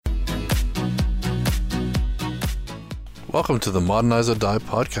Welcome to the Modernize or Die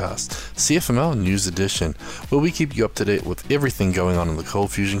podcast, CFML News Edition, where we keep you up to date with everything going on in the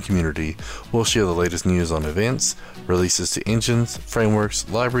Cold Fusion community. We'll share the latest news on events, releases to engines, frameworks,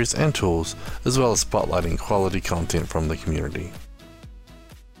 libraries, and tools, as well as spotlighting quality content from the community.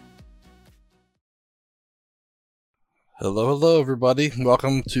 Hello everybody.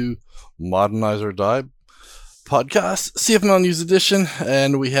 Welcome to Modernize or Die podcast, CFML News Edition,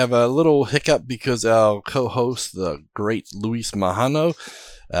 and we have a little hiccup because our co-host, the great Luis Majano,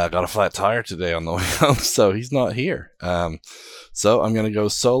 got a flat tire today on the way home, so he's not here. So I'm going to go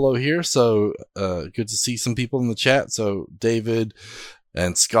solo here. So good to see some people in the chat. So David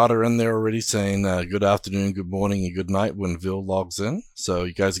and Scott are in there already saying good afternoon, good morning, and good night when Vil logs in. So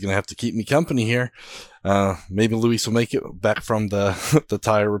you guys are going to have to keep me company here. Maybe Luis will make it back from the the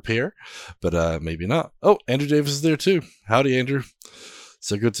tire repair, but maybe not. Oh, Andrew Davis is there too. Howdy, Andrew.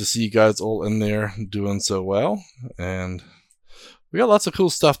 So good to see you guys all in there doing so well. And we got lots of cool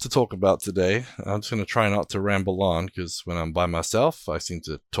stuff to talk about today. I'm just going to try not to ramble on because when I'm by myself, I seem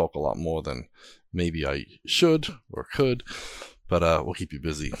to talk a lot more than maybe I should or could. But we'll keep you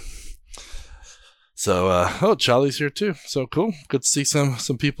busy. So, oh, Charlie's here too. So cool. Good to see some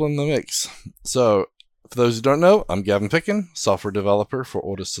people in the mix. So, for those who don't know, I'm Gavin Pickin, software developer for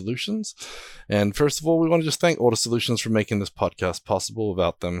Ortus Solutions. And first of all, we want to just thank Ortus Solutions for making this podcast possible.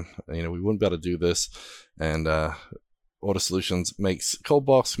 Without them, we wouldn't be able to do this. And Ortus Solutions makes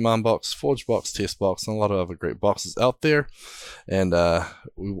ColdBox, CommandBox, ForgeBox, TestBox, and a lot of other great boxes out there. And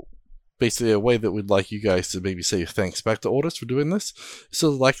basically, a way that we'd like you guys to maybe say thanks back to Ortus for doing this. So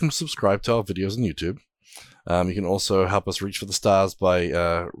like and subscribe to our videos on YouTube. You can also help us reach for the stars by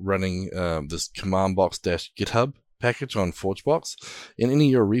running this CommandBox-GitHub package on ForgeBox. In any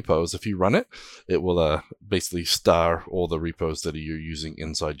of your repos, if you run it, it will basically star all the repos that you're using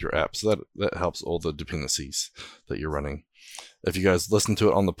inside your app. So that helps all the dependencies that you're running. If you guys listen to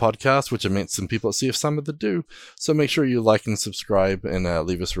it on the podcast, which I met some people at CF Summit that do, so make sure you like and subscribe and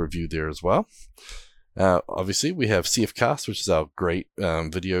leave us a review there as well. Obviously, we have CFcast, which is our great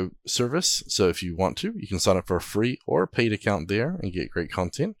video service. So if you want to, you can sign up for a free or a paid account there and get great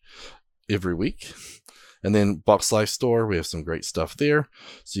content every week. And then Box Life Store, we have some great stuff there.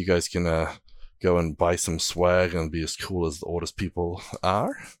 So you guys can go and buy some swag and be as cool as the Ortus people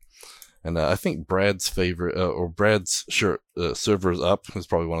are. And I think Brad's favorite, or Brad's shirt, Servers Up, is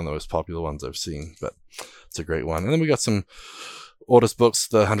probably one of the most popular ones I've seen, but it's a great one. And then we got some Ortus books,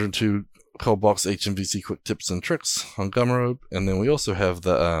 the 102 ColdBox HMVC Quick Tips and Tricks on Gumroad. And then we also have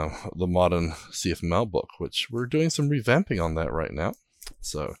the modern CFML book, which we're doing some revamping on that right now.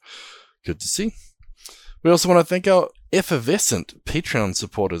 So good to see. We also want to thank our effervescent Patreon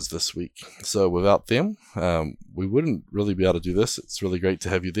supporters this week. So without them, we wouldn't really be able to do this. It's really great to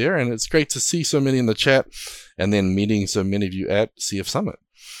have you there, and it's great to see so many in the chat and then meeting so many of you at CF Summit.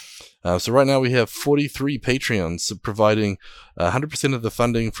 So right now we have 43 Patreons providing 100% of the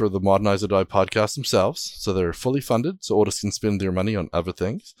funding for the Modernize or Die podcast themselves. So they're fully funded, so Ortus can spend their money on other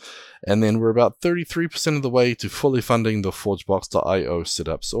things. And then we're about 33% of the way to fully funding the ForgeBox.io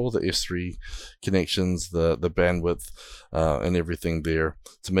setup. So all the S3 connections, the bandwidth, and everything there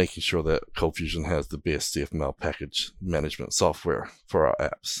to making sure that Cold Fusion has the best CFML package management software for our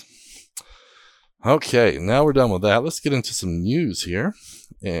apps. Okay, now we're done with that. Let's get into some news here.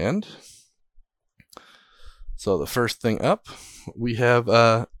 And so the first thing up, we have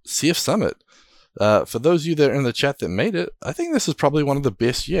CF Summit. For those of you that are in the chat that made it, I think this is probably one of the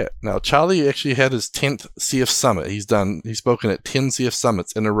best yet. Now, Charlie actually had his 10th CF Summit. He's spoken at 10 CF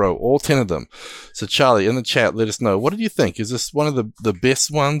Summits in a row, all 10 of them. So Charlie, in the chat, let us know, what did you think? Is this one of the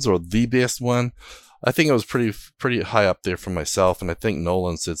best ones or the best one? I think it was pretty high up there for myself, and I think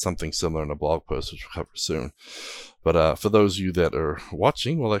Nolan said something similar in a blog post, which we'll cover soon. But for those of you that are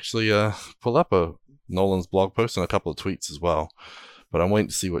watching, we'll actually pull up Nolan's blog post and a couple of tweets as well. But I'm waiting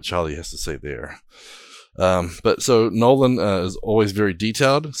to see what Charlie has to say there. But so Nolan is always very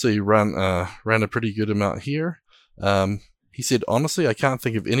detailed, so he ran a pretty good amount here. He said, honestly, I can't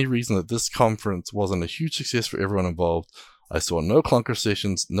think of any reason that this conference wasn't a huge success for everyone involved. I saw no clunker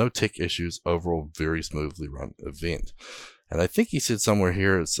sessions, no tech issues, overall very smoothly run event. And I think he said somewhere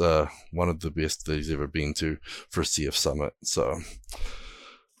here it's one of the best that he's ever been to for CF Summit. So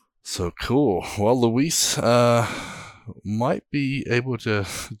cool. Well, Luis might be able to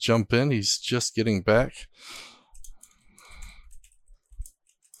jump in. He's just getting back.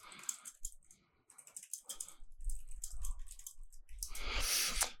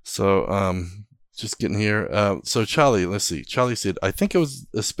 So just getting here. So Charlie, let's see. Charlie said, I think it was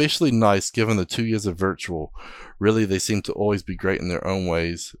especially nice given the 2 years of virtual really, they seem to always be great in their own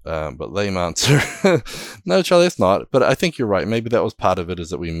ways, but lame answer. No, Charlie, it's not. But I think you're right. Maybe that was part of it,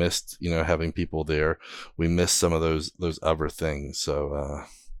 is that we missed, having people there. We missed some of those other things. So,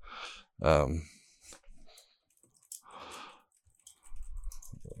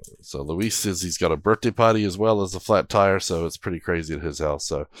 so Luis says he's got a birthday party as well as a flat tire, so it's pretty crazy at his house.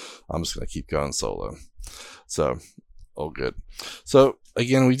 So I'm just going to keep going solo. So all good. So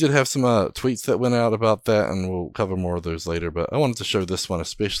again, we did have some tweets that went out about that, and we'll cover more of those later. But I wanted to show this one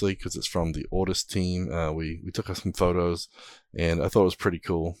especially because it's from the Ortus team. We took some photos, and I thought it was pretty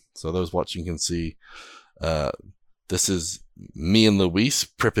cool. So those watching can see. This is me and Luis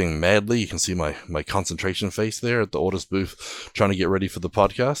prepping madly. You can see my concentration face there at the Ortus booth, trying to get ready for the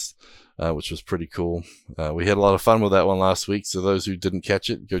podcast, which was pretty cool. We had a lot of fun with that one last week, so those who didn't catch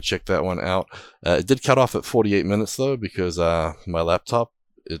it, go check that one out. It did cut off at 48 minutes, though, because my laptop,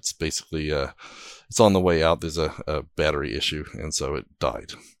 it's basically, it's on the way out. There's a battery issue, and so it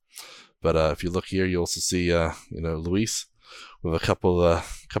died. But if you look here, you also see, Luis with a couple of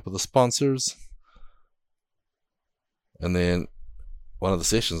the sponsors. And then one of the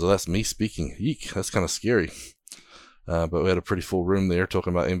sessions, that's me speaking. Eek, that's kind of scary. But we had a pretty full room there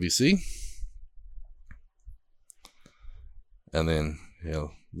talking about MVC. And then,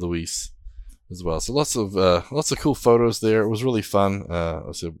 Luis as well. So lots of cool photos there. It was really fun.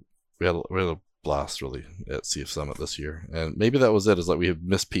 We had a blast really at CF Summit this year. And maybe that was it, is like we have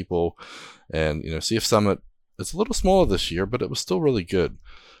missed people. And, CF Summit, it's a little smaller this year, but it was still really good.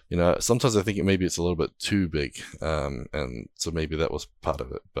 Sometimes I think it's a little bit too big, and so maybe that was part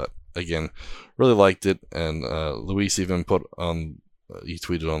of it. But again, really liked it, and Luis even put on, he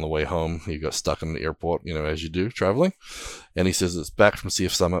tweeted on the way home, he got stuck in the airport, as you do, traveling, and he says, it's back from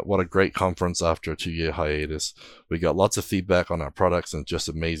CF Summit. What a great conference after a 2-year hiatus. We got lots of feedback on our products, and just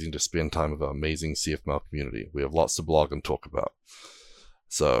amazing to spend time with our amazing CFML community. We have lots to blog and talk about.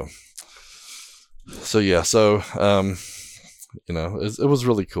 So yeah, it was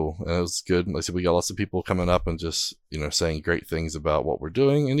really cool, and it was good. Like I said, we got lots of people coming up and just, saying great things about what we're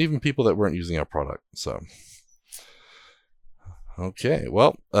doing, and even people that weren't using our product. So, okay,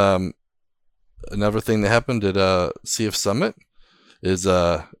 well, another thing that happened at CF Summit is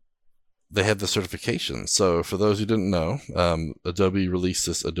they had the certification. So for those who didn't know, Adobe released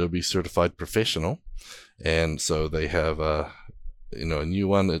this Adobe Certified Professional, and so they have a new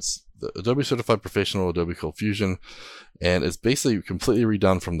one. It's the Adobe Certified Professional, Adobe ColdFusion, and it's basically completely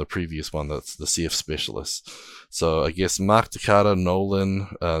redone from the previous one. That's the CF Specialist. So I guess Mark Takata, Nolan,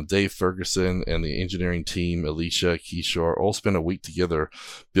 Dave Ferguson, and the engineering team, Alicia, Kishore, all spent a week together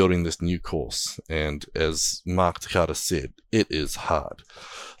building this new course. And as Mark Takata said, it is hard.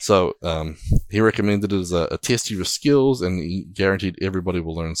 So he recommended it as a test of your skills, and he guaranteed everybody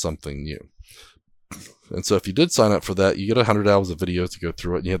will learn something new. And so if you did sign up for that, you get 100 hours of video to go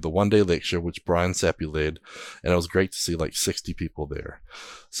through it. And you had the one-day lecture, which Brian Sappy led, and it was great to see like 60 people there.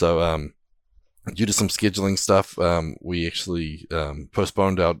 So due to some scheduling stuff, we actually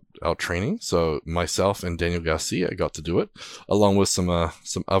postponed our training. So myself and Daniel Garcia got to do it, along with some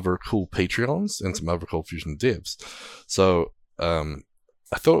other cool Patreons and some other ColdFusion devs. So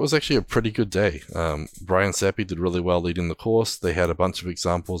I thought it was actually a pretty good day. Brian Sappy did really well leading the course. They had a bunch of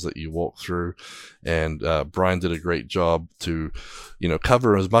examples that you walk through, and Brian did a great job to,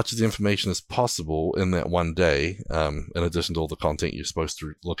 cover as much of the information as possible in that one day, in addition to all the content you're supposed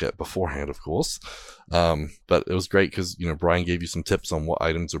to look at beforehand, of course. But it was great because, Brian gave you some tips on what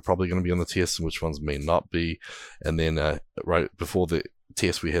items are probably going to be on the test and which ones may not be. And then right before the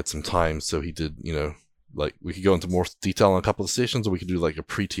test, we had some time, so he did, like we could go into more detail on a couple of sessions, or we could do like a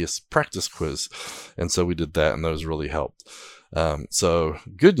pre-test practice quiz. And so we did that, and those really helped. So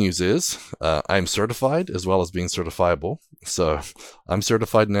good news is I'm certified as well as being certifiable. So I'm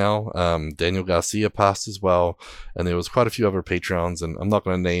certified now. Daniel Garcia passed as well. And there was quite a few other Patreons, and I'm not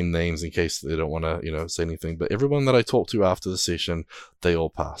going to name names in case they don't want to, say anything, but everyone that I talked to after the session, they all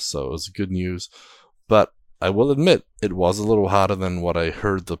passed. So it was good news, but I will admit it was a little harder than what I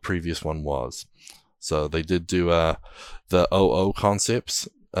heard the previous one was. So they did do the OO concepts.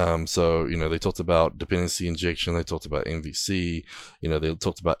 So, they talked about dependency injection. They talked about MVC. They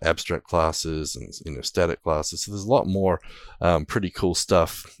talked about abstract classes and, static classes. So there's a lot more pretty cool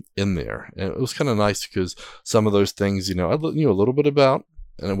stuff in there. And it was kind of nice because some of those things, I knew a little bit about,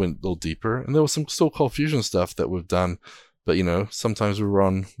 and I went a little deeper. And there was some still ColdFusion stuff that we've done. But, sometimes we were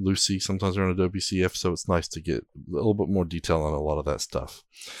on Lucy, sometimes we're on Adobe CF. So it's nice to get a little bit more detail on a lot of that stuff.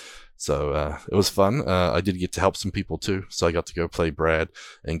 So it was fun. I did get to help some people too. So I got to go play Brad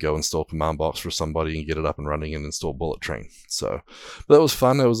and go install Command Box for somebody and get it up and running and install Bullet Train. So but that was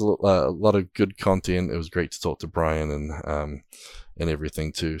fun. It was a lot of good content. It was great to talk to Brian and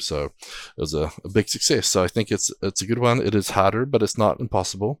everything too. So it was a big success. So I think it's a good one. It is harder, but it's not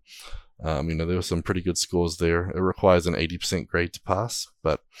impossible. There were some pretty good scores there. It requires an 80% grade to pass,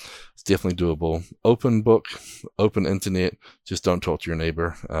 but it's definitely doable. Open book, open internet, just don't talk to your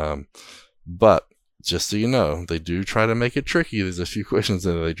neighbor. But just so you know, they do try to make it tricky. There's a few questions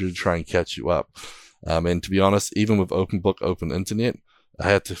that they do try and catch you up. And to be honest, even with open book, open internet, I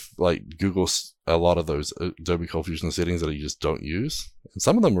had to Google a lot of those Adobe ColdFusion settings that you just don't use. And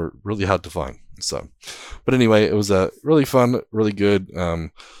some of them were really hard to find. But anyway, it was really fun, really good.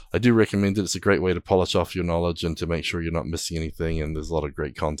 I do recommend it. It's a great way to polish off your knowledge and to make sure you're not missing anything. And there's a lot of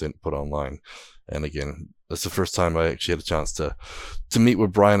great content put online. And again, that's the first time I actually had a chance to meet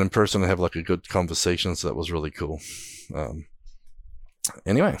with Brian in person and have a good conversation. So that was really cool.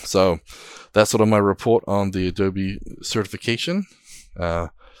 Anyway, so that's sort of my report on the Adobe certification.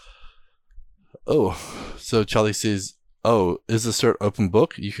 So Charlie says, is the cert open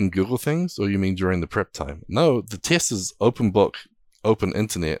book? You can Google things, or you mean during the prep time? No, the test is open book, open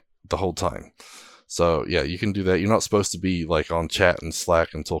internet the whole time. So yeah, you can do that. You're not supposed to be on chat and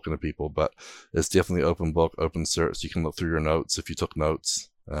Slack and talking to people, but it's definitely open book, open cert. So you can look through your notes if you took notes.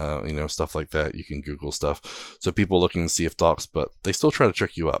 Stuff like that. You can Google stuff. So people looking in CF Docs, but they still try to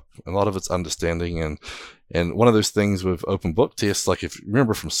trick you up. A lot of it's understanding, and one of those things with open book tests, if you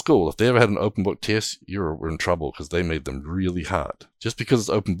remember from school, if they ever had an open book test, you were in trouble because they made them really hard. Just because it's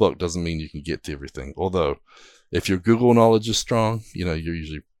open book doesn't mean you can get to everything. Although, if your Google knowledge is strong, you'll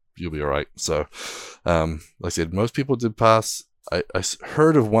be all right. So, like I said, most people did pass. I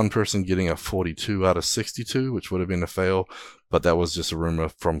heard of one person getting a 42 out of 62, which would have been a fail, but that was just a rumor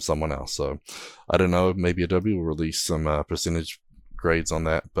from someone else. So I don't know, maybe Adobe will release some percentage grades on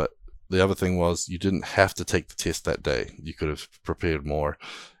that. But the other thing was you didn't have to take the test that day. You could have prepared more,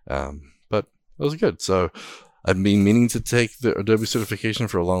 but it was good. So I've been meaning to take the Adobe certification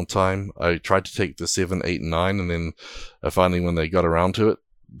for a long time. I tried to take the 7, 8, and 9, and then finally when they got around to it,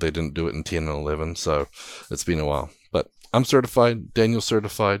 they didn't do it in 10 and 11. So it's been a while. But I'm certified, Daniel's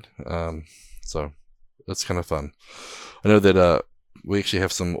certified, so that's kind of fun. I know that we actually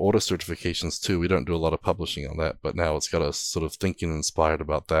have some audit certifications too. We don't do a lot of publishing on that, but now it's got us sort of thinking inspired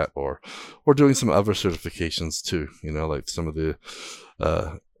about that, or doing some other certifications too, like some of the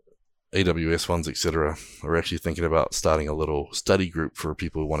AWS ones, etc. We're actually thinking about starting a little study group for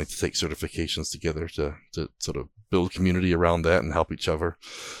people wanting to take certifications together to sort of build community around that and help each other.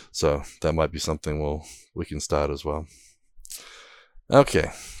 So that might be something we can start as well.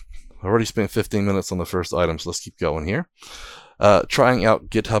 Okay, I already spent 15 minutes on the first item, so let's keep going here. Trying out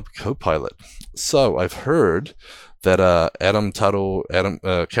GitHub Copilot. So I've heard that Adam Tuttle,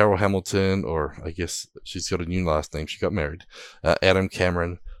 Carol Hamilton, or I guess she's got a new last name, she got married, Adam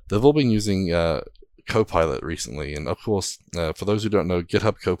Cameron, they've all been using Copilot recently. And of course, for those who don't know,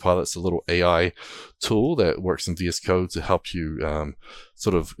 GitHub Copilot's a little AI tool that works in VS Code to help you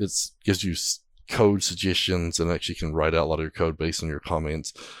gives you code suggestions and actually can write out a lot of your code based on your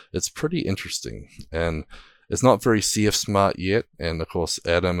comments. It's pretty interesting, and it's not very CF smart yet. And of course,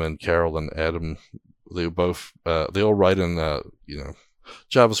 Adam and Carol and Adam, they all write in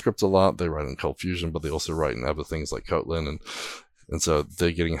JavaScript a lot. They write in ColdFusion, but they also write in other things like Kotlin, and so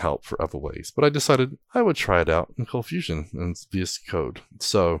they're getting help for other ways. But I decided I would try it out in ColdFusion and VS Code.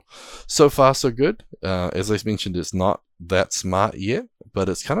 So far so good. As I mentioned, it's not that smart yet, but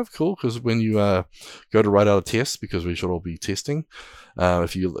it's kind of cool because when you go to write out a test, because we should all be testing,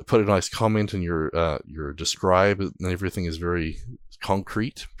 if you put a nice comment in your describe and everything is very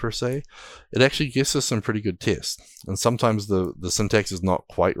concrete per se, it actually gives us some pretty good tests. And sometimes the syntax is not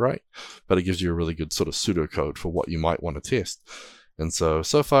quite right, but it gives you a really good sort of pseudocode for what you might want to test. And so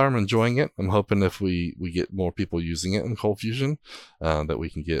far I'm enjoying it. I'm hoping if we get more people using it in ColdFusion, that we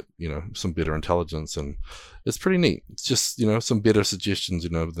can get, some better intelligence. And it's pretty neat. It's just, some better suggestions,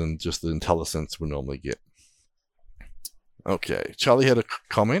 than just the IntelliSense we normally get. Okay, Charlie had a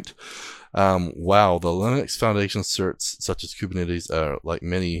comment. Wow, the Linux Foundation certs, such as Kubernetes, are like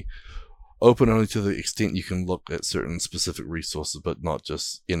many, open only to the extent you can look at certain specific resources, but not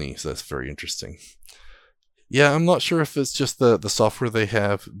just any. So that's very interesting. Yeah, I'm not sure if it's just the software they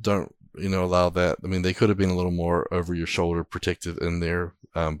have don't allow that. I mean, they could have been a little more over your shoulder protective in there,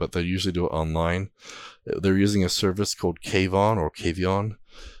 but they usually do it online. They're using a service called Kavon or Caveon,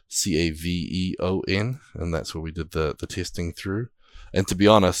 Caveon, and that's where we did the testing through. And to be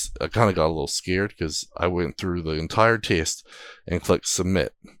honest, I kind of got a little scared because I went through the entire test and clicked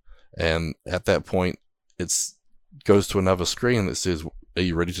submit. And at that point, it's goes to another screen that says, "Are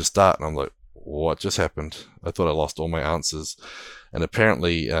you ready to start?" And I'm like, "What just happened? I thought I lost all my answers." And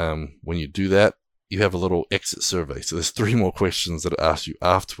apparently, when you do that, you have a little exit survey. So there's 3 more questions that ask you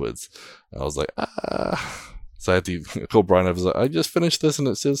afterwards. And I was like, So I had to call Brian. I was like, "I just finished this and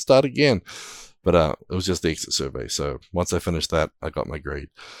it says start again." But it was just the exit survey. So once I finished that, I got my grade.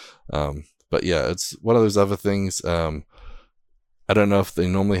 But yeah, it's one of those other things. I don't know if they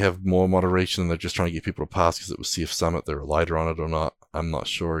normally have more moderation and they're just trying to get people to pass because it was CF Summit. They were lighter on it or not. I'm not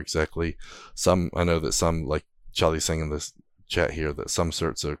sure exactly. I know that some, like Charlie's saying in this chat here, that some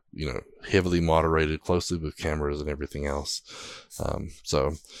certs are, heavily moderated closely with cameras and everything else.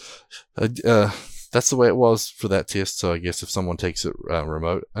 That's the way it was for that test. So I guess if someone takes it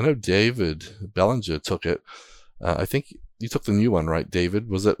remote, I know David Bellinger took it. I think you took the new one, right, David?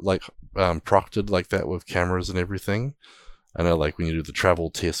 Was it like proctored like that with cameras and everything? I know, like when you do the travel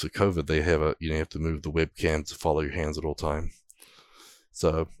test for COVID, they have you have to move the webcam to follow your hands at all time.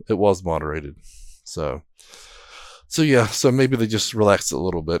 So it was moderated. So yeah. So maybe they just relaxed it a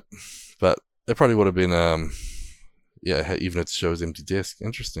little bit, but it probably would have been even if it shows empty disk.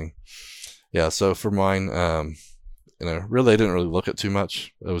 Interesting. Yeah. So for mine, really I didn't really look at too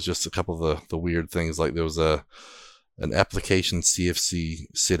much. It was just a couple of the weird things, like there was an application CFC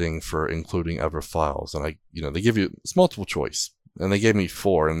setting for including other files, and they give you it's multiple choice, and they gave me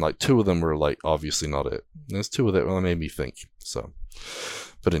 4, and like 2 of them were like obviously not it. And there's 2 of them that made me think. So,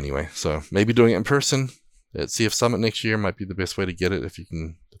 but anyway, so maybe doing it in person at CF Summit next year might be the best way to get it if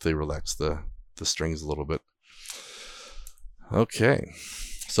they relax the strings a little bit. Okay,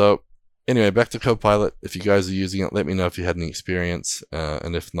 so anyway, back to Copilot. If you guys are using it, let me know if you had any experience,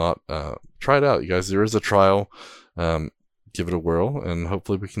 and if not, try it out, you guys. There is a trial. Give it a whirl, and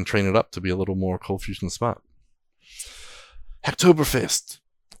hopefully we can train it up to be a little more ColdFusion smart. Hacktoberfest.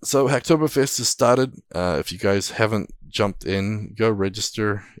 So Hacktoberfest has started. If you guys haven't jumped in, go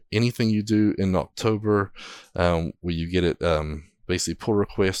register. Anything you do in October, where you get it, basically pull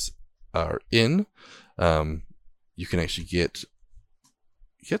requests are in. You can actually get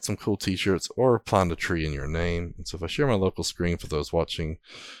some cool t-shirts or plant a tree in your name. And so if I share my local screen for those watching,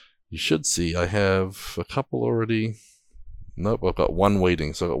 you should see I have a couple already. Nope, I've got 1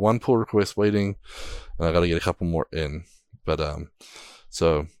 waiting. So I've got 1 pull request waiting, and I got to get a couple more in. But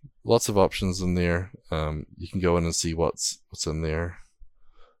so lots of options in there. You can go in and see what's in there.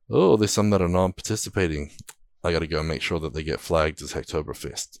 Oh, there's some that are non-participating. I got to go and make sure that they get flagged as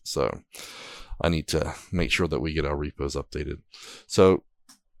Hacktoberfest. So I need to make sure that we get our repos updated. So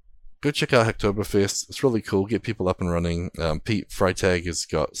go check out Hacktoberfest. It's really cool. Get people up and running. Pete Freitag has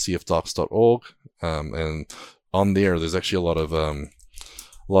got cfdocs.org, and on there's actually a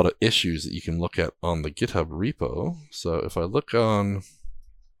lot of issues that you can look at on the GitHub repo. So if I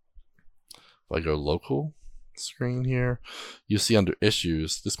go local screen here, you see under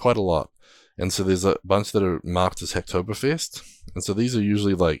issues, there's quite a lot. And so there's a bunch that are marked as Hacktoberfest. And so these are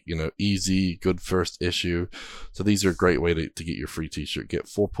usually like, easy, good first issue. So these are a great way to get your free t-shirt. Get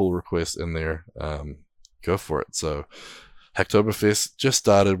 4 pull requests in there. Go for it. So Hacktoberfest just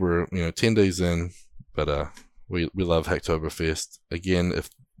started. We're, 10 days in, but we love Hacktoberfest. Again,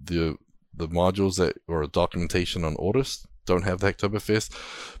 if the modules or documentation on Autist don't have the Hacktoberfest,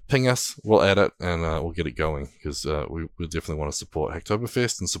 ping us, we'll add it, and we'll get it going, because we definitely want to support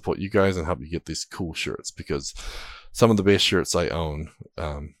Hacktoberfest and support you guys and help you get these cool shirts, because some of the best shirts I own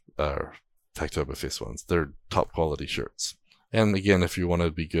are Hacktoberfest ones. They're top quality shirts. And again, if you want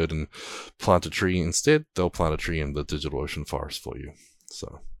to be good and plant a tree instead, they'll plant a tree in the DigitalOcean forest for you.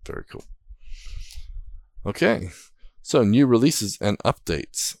 So very cool. Okay, so new releases and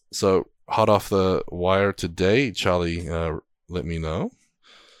updates. So hot off the wire today, Charlie let me know.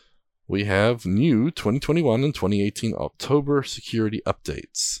 We have new 2021 and 2018 October security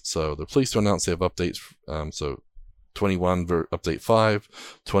updates. So they're pleased to announce they have updates. So 21 update 5,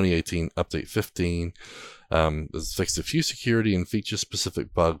 2018 update 15. Has fixed a few security and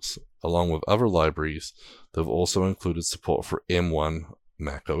feature-specific bugs, along with other libraries. They've also included support for M1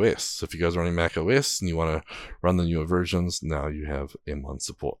 Mac OS. So if you guys are running Mac OS and you want to run the newer versions, now you have M1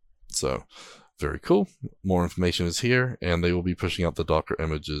 support. So very cool. More information is here, and they will be pushing out the Docker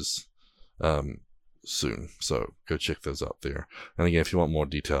images soon. So go check those out there. And again, if you want more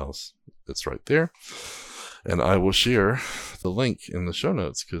details, it's right there. And I will share the link in the show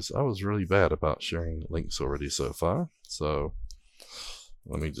notes, because I was really bad about sharing links already so far. So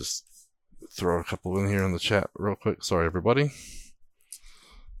let me just throw a couple in here in the chat real quick. Sorry, everybody.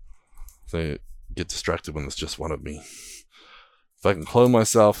 They get distracted when it's just one of me. If I can clone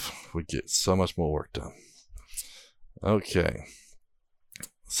myself, we get so much more work done. Okay.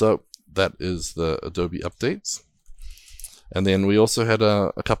 So that is the Adobe updates. And then we also had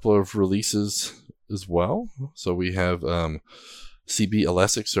a couple of releases as well. So we have CB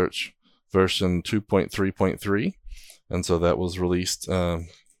Elasticsearch version 2.3.3. And so that was released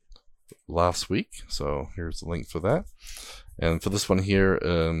last week. So here's the link for that. And for this one here,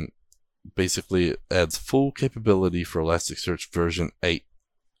 basically it adds full capability for Elasticsearch version 8,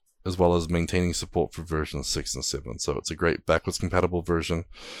 as well as maintaining support for versions 6 and 7. So it's a great backwards compatible version.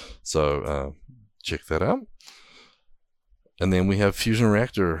 So check that out. And then we have Fusion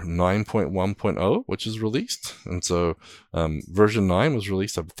Reactor 9.1.0, which is released. And so version 9 was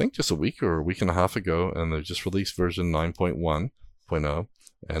released, I think, just a week or a week and a half ago. And they just released version 9.1.0.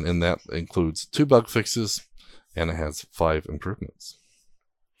 And in that includes 2 bug fixes, and it has 5 improvements.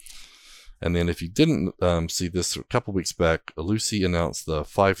 And then if you didn't see this a couple weeks back, Lucy announced the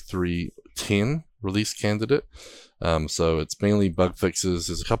 5.3.10 release candidate. So it's mainly bug fixes.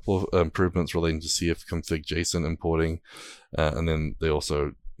 There's a couple of improvements relating to CF config JSON importing. And then they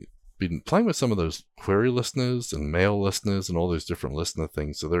also been playing with some of those query listeners and mail listeners and all those different listener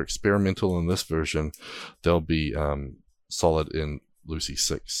things. So they're experimental in this version. They'll be solid in Lucy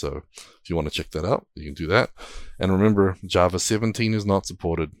 6. So if you want to check that out, you can do that. And remember, Java 17 is not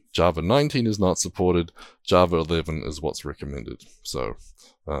supported. Java 19 is not supported. Java 11 is what's recommended. So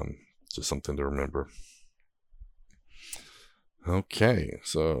just something to remember. Okay,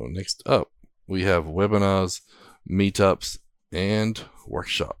 so next up, we have webinars, meetups, and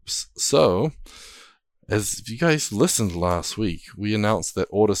workshops. So, as you guys listened last week, we announced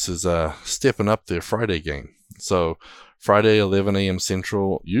that Ortus is stepping up their Friday game. So, Friday, 11 a.m.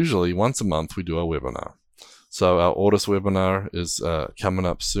 Central, usually once a month, we do a webinar. So, our Ortus webinar is coming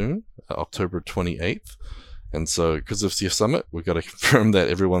up soon, October 28th. And so, because of CF Summit, we've got to confirm that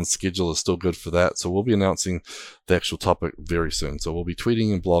everyone's schedule is still good for that. So we'll be announcing the actual topic very soon. So we'll be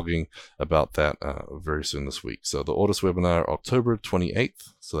tweeting and blogging about that very soon this week. So the Ortus webinar, October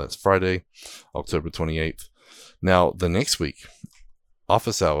 28th. So that's Friday, October 28th. Now, the next week,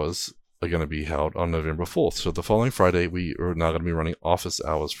 office hours are going to be held on November 4th. So the following Friday, we are now going to be running office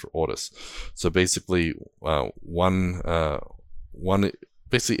hours for Ortus. So basically,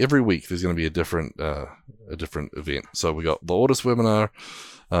 basically every week there's going to be a different event. So we got the Ortus webinar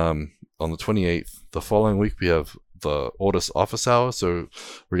on the 28th. The following week we have the Ortus office hour. So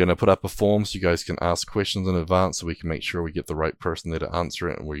we're going to put up a form so you guys can ask questions in advance so we can make sure we get the right person there to answer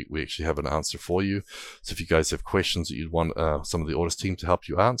it, and we actually have an answer for you. So if you guys have questions that you'd want some of the Ortus team to help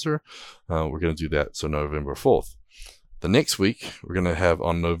you answer, we're going to do that. So November 4th. The next week we're going to have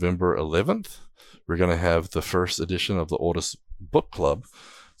on November 11th, we're going to have the first edition of the Ortus Book Club.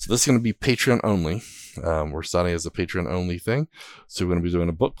 So this is going to be Patreon only. We're starting as a Patreon only thing. So we're going to be doing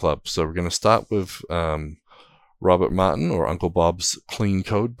a book club. So we're going to start with Robert Martin, or Uncle Bob's Clean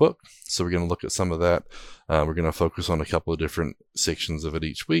Code book. So we're going to look at some of that. We're going to focus on a couple of different sections of it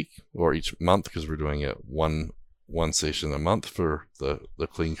each week or each month, because we're doing it one session a month for the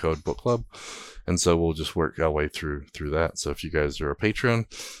Clean Code book club. And so we'll just work our way through that. So if you guys are a Patreon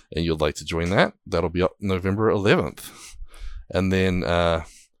and you'd like to join that, that'll be up November 11th. And then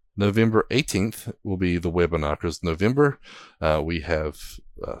November 18th will be the webinar, because November we have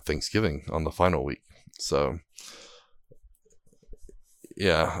Thanksgiving on the final week. So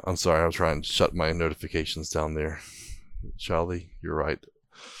yeah, I'm sorry, I was trying to shut my notifications down there. Charlie, you're right.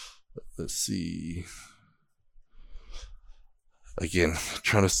 Let's see. Again,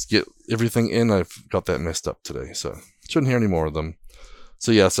 trying to get everything in. I've got that messed up today, so shouldn't hear any more of them.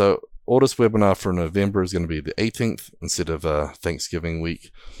 So yeah, so Ortus webinar for November is going to be the 18th instead of Thanksgiving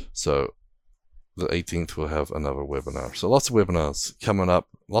week. So the 18th we'll have another webinar. So lots of webinars coming up,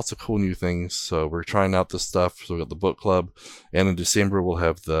 lots of cool new things. So we're trying out this stuff. So we've got the book club, and in December we'll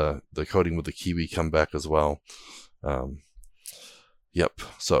have the Coding with the Kiwi come back as well. Yep.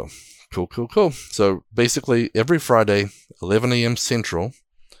 So cool. So basically every Friday, 11 a.m. Central,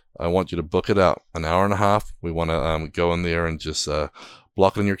 I want you to book it out. An hour and a half. We want to go in there and just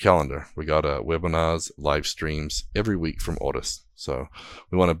block it in your calendar. We got webinars, live streams every week from Ortus. So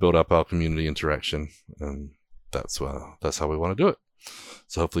we want to build up our community interaction, and that's how we want to do it.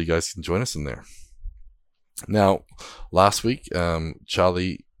 So hopefully you guys can join us in there. Now, last week,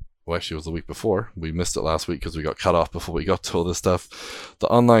 Charlie, well, actually it was the week before. We missed it last week because we got cut off before we got to all this stuff. The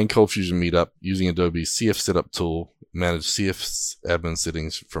online ColdFusion meetup using Adobe's CF setup tool, manage CF's admin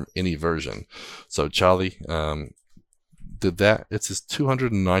settings from any version. So Charlie did that. It's his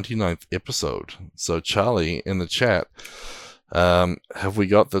 299th episode. So Charlie, in the chat, have we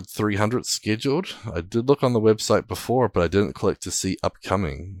got the 300th scheduled? I did look on the website before, but I didn't click to see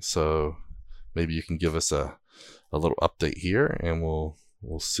upcoming. So maybe you can give us a little update here, and we'll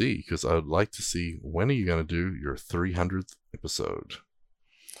we'll see, because I would like to see, when are you going to do your 300th episode?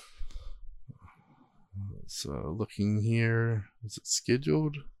 So looking here, is it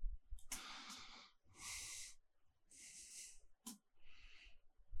scheduled?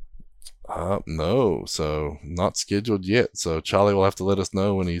 No, so not scheduled yet. So Charlie will have to let us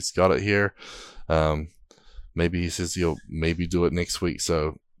know when he's got it here. Maybe he says he'll maybe do it next week.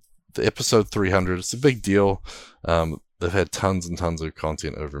 So the episode 300, it's a big deal. They've had tons and tons of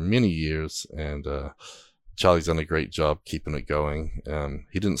content over many years, and Charlie's done a great job keeping it going.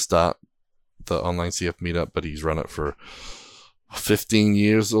 He didn't start the online CF meetup, but he's run it for 15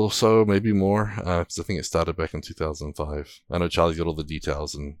 years or so, maybe more, because I think it started back in 2005. I know Charlie's got all the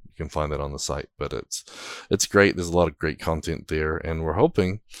details, and you can find that on the site, but it's great. There's a lot of great content there, and we're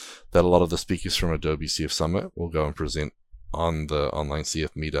hoping that a lot of the speakers from Adobe CF Summit will go and present on the online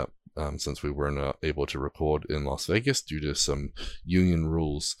CF meetup, since we weren't able to record in Las Vegas due to some union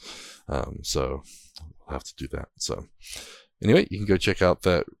rules. So we'll have to do that. So anyway, you can go check out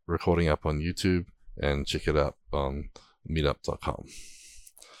that recording up on YouTube and check it up on meetup.com.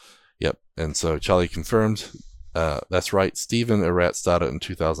 Yep. And so Charlie confirmed, that's right, Stephen Erat started in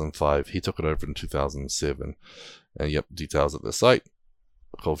 2005. He took it over in 2007. And yep, details at the site,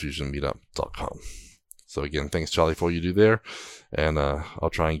 coldfusionmeetup.com. So again, thanks Charlie for all you do there. And I'll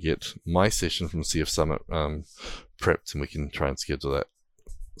try and get my session from CF Summit prepped, and we can try and schedule that.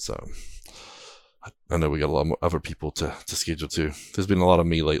 So I know we got a lot more other people to schedule too. There's been a lot of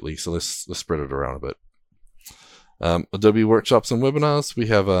me lately, so let's spread it around a bit. Adobe workshops and webinars. We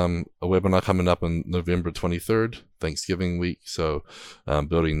have a webinar coming up on November 23rd, Thanksgiving week. So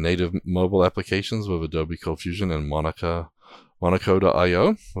building native mobile applications with Adobe ColdFusion and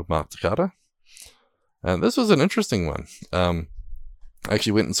Monaco.io with Mark Takata. And this was an interesting one. I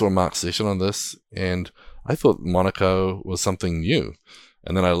actually went and saw Mark's session on this, and I thought Monaco was something new.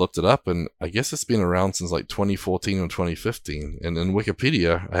 And then I looked it up, and I guess it's been around since like 2014 or 2015. And in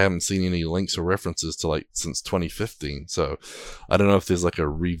Wikipedia, I haven't seen any links or references to like since 2015. So I don't know if there's like a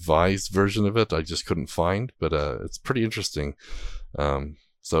revised version of it. I just couldn't find, but it's pretty interesting.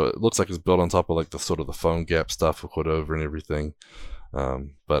 So it looks like it's built on top of like the sort of the phone gap stuff with Cordova and everything.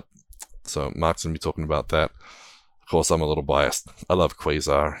 But so Mark's gonna be talking about that. Of course, I'm a little biased. I love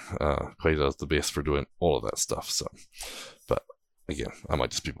Quasar. Quasar is the best for doing all of that stuff. So, but again, I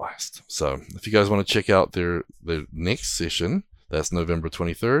might just be biased. So if you guys want to check out their next session, that's November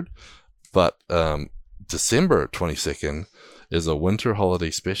 23rd. But December 22nd is a winter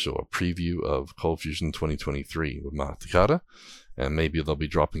holiday special, a preview of ColdFusion 2023 with Mark Takata. And maybe they'll be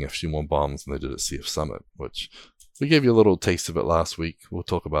dropping a few more bombs than they did at CF Summit, which we gave you a little taste of it last week. We'll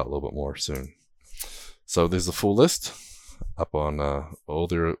talk about a little bit more soon. So there's a full list up on all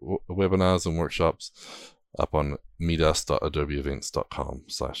their webinars and workshops up on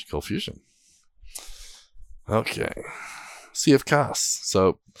meetus.adobeevents.com/ColdFusion. Okay, CFcast.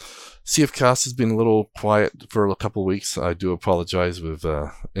 So CFcast has been a little quiet for a couple of weeks. I do apologize. With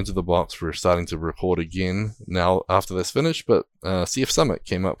Into the Box, we're starting to record again now after this finished, but CF Summit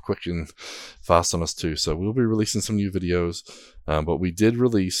came up quick and fast on us too. So we'll be releasing some new videos, but we did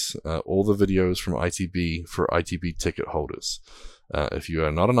release all the videos from ITB for ITB ticket holders. If you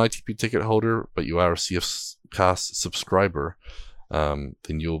are not an ITB ticket holder, but you are a CFcast subscriber,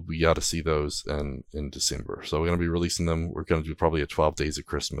 then you'll be able to see those in December. So we're going to be releasing them. We're going to do probably a 12 Days of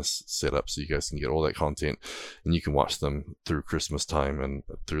Christmas setup, so you guys can get all that content, and you can watch them through Christmas time and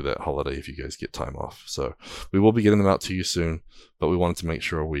through that holiday if you guys get time off. So we will be getting them out to you soon, but we wanted to make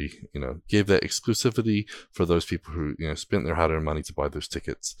sure we, gave that exclusivity for those people who, spent their hard-earned money to buy those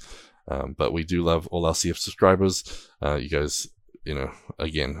tickets. But we do love all our CF subscribers. You guys,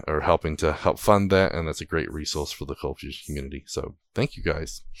 again, are helping to help fund that, and that's a great resource for the ColdFusion community. So thank you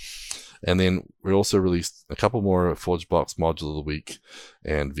guys. And then we also released a couple more ForgeBox Module of the Week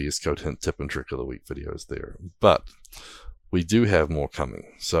and VS Code Hint Tip and Trick of the Week videos there. But we do have more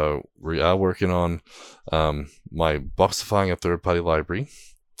coming. So we are working on my Boxifying a Third-Party Library.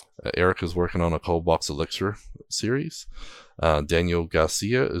 Eric is working on a ColdBox Elixir series. Daniel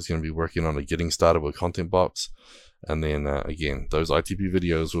Garcia is going to be working on a Getting Started with Content Box. And then, again, those ITB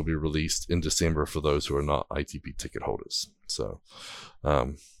videos will be released in December for those who are not ITB ticket holders. So,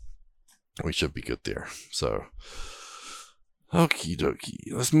 we should be good there. So, okie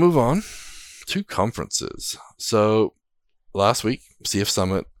dokie. Let's move on to conferences. So, last week, CF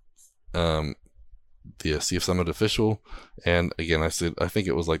Summit, the CF Summit official. And again, I said, I think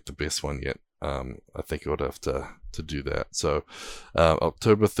it was like the best one yet. I think I would have to do that. So,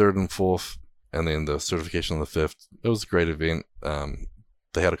 October 3rd and 4th. And then the certification on the 5th. It was a great event.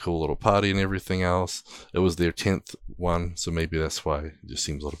 they had a cool little party and everything else. It was their 10th one, so maybe that's why it just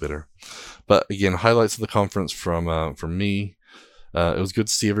seems a little better. But again, highlights of the conference from me. It was good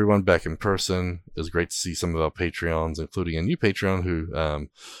to see everyone back in person. It was great to see some of our Patreons, including a new Patreon who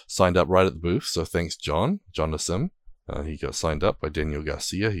signed up right at the booth. So thanks, John Nassim. He got signed up by Daniel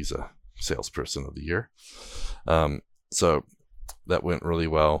Garcia. He's a salesperson of the year. So that went really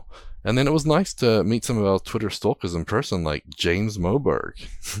well. And then it was nice to meet some of our Twitter stalkers in person, like James Moberg.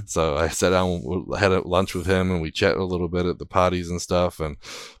 So I sat down, had a lunch with him, and we chatted a little bit at the parties and stuff.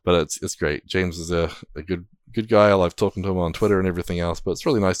 But it's great. James is a good guy. I love talking to him on Twitter and everything else. But it's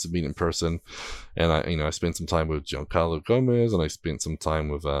really nice to meet in person. And I spent some time with Giancarlo Gomez, and I spent some time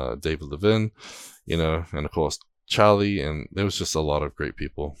with David Levin, and of course Charlie. And there was just a lot of great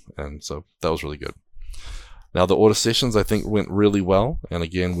people, and so that was really good. Now, the order sessions, I think, went really well. And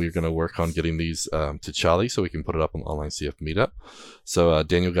again, we're going to work on getting these to Charlie so we can put it up on the Online CF Meetup. So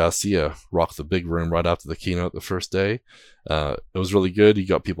Daniel Garcia rocked the big room right after the keynote the first day. It was really good. He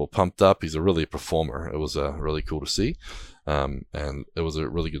got people pumped up. He's really a performer. It was really cool to see. And it was a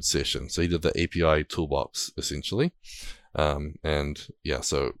really good session. So he did the API toolbox, essentially.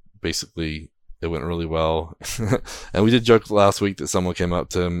 So basically, it went really well. And we did joke last week that someone came up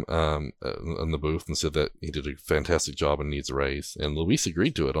to him in the booth and said that he did a fantastic job and needs a raise. And Luis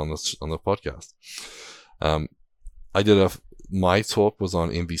agreed to it on the podcast. My talk was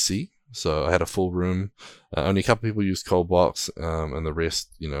on MVC. So I had a full room. Only a couple people used Coldbox, and the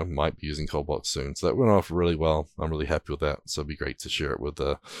rest, might be using Coldbox soon. So that went off really well. I'm really happy with that. So it'd be great to share it with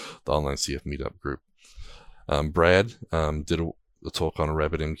the Online CF Meetup group. Brad did a talk on a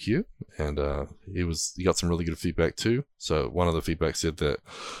RabbitMQ, and he got some really good feedback too. So one of the feedback said that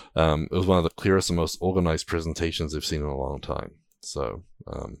it was one of the clearest and most organized presentations they've seen in a long time. So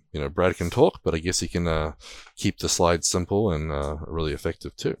Brad can talk, but I guess he can keep the slides simple and really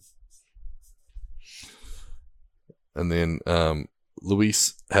effective too. And then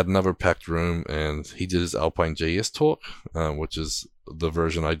Luis had another packed room, and he did his Alpine JS talk, which is the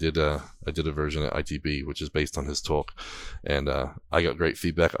version I did. I did a version at ITB, which is based on his talk, and I got great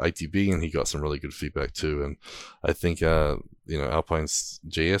feedback at ITB, and he got some really good feedback too. And I think Alpine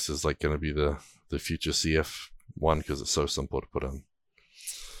JS is like going to be the future CF one because it's so simple to put in.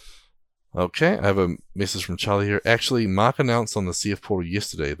 Okay, I have a message from Charlie here. Actually, Mark announced on the CF portal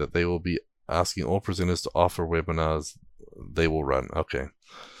yesterday that they will be asking all presenters to offer webinars they will run. Okay.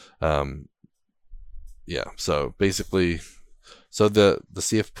 So basically, the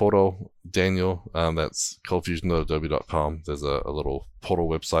CF portal, Daniel, that's coldfusion.adobe.com. There's a little portal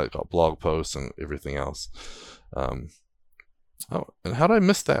website, got blog posts and everything else. And how did I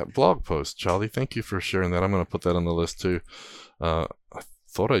miss that blog post, Charlie? Thank you for sharing that. I'm going to put that on the list too. I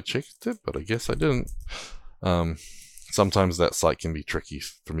thought I checked it, but I guess I didn't. Sometimes that site can be tricky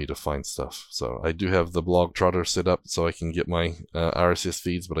for me to find stuff. So I do have the blog trotter set up so I can get my RSS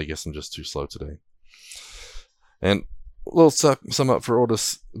feeds, but I guess I'm just too slow today. And a little sum up for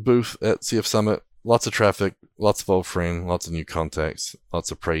Ortus booth at CF Summit. Lots of traffic, lots of old friends, lots of new contacts,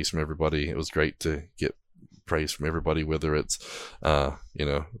 lots of praise from everybody. It was great to get praise from everybody, whether it's,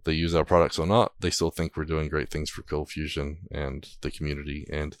 they use our products or not. They still think we're doing great things for ColdFusion and the community.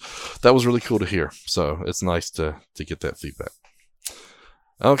 And that was really cool to hear. So it's nice to get that feedback.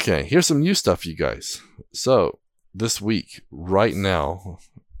 Okay, here's some new stuff, you guys. So this week, right now,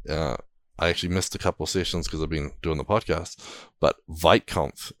 I actually missed a couple sessions because I've been doing the podcast, but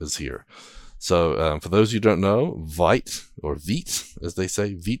ViteConf is here. So for those who don't know, Vite, or Vite, as they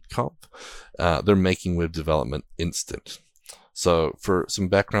say, ViteConf, they're making web development instant. So for some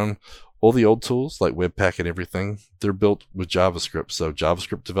background, all the old tools like Webpack and everything, they're built with JavaScript. So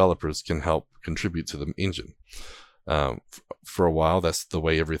JavaScript developers can help contribute to the engine. For a while, that's the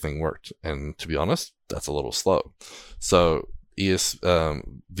way everything worked. And to be honest, that's a little slow. So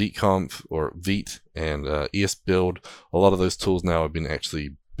ViteConf or Vite and ESBuild, a lot of those tools now have been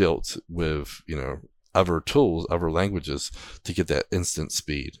actually built with other tools, other languages to get that instant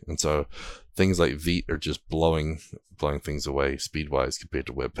speed. And so things like Vite are just blowing things away speed wise compared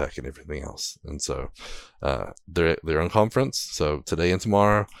to Webpack and everything else. And so they're on conference. So today and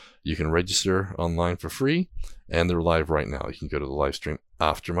tomorrow you can register online for free, and they're live right now. You can go to the live stream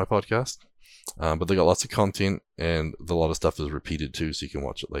after my podcast. But they got lots of content, and a lot of stuff is repeated too, so you can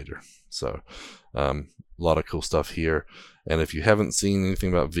watch it later. So a lot of cool stuff here. And if you haven't seen anything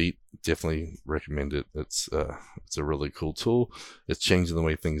about Vite, definitely recommend it. It's a really cool tool. It's changing the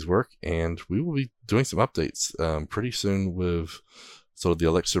way things work, and we will be doing some updates pretty soon with sort of the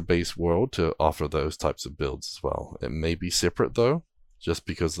Elixir-based world to offer those types of builds as well. It may be separate though, just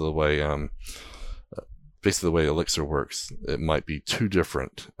because of the way basically the way Elixir works, it might be too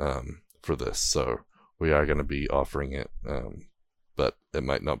different for this. So we are going to be offering it, but it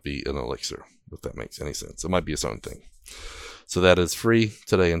might not be an Elixir, if that makes any sense. It might be its own thing. So that is free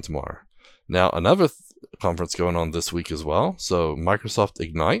today and tomorrow. Now, another conference going on this week as well. So Microsoft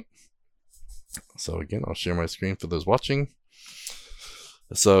Ignite. So again, I'll share my screen for those watching.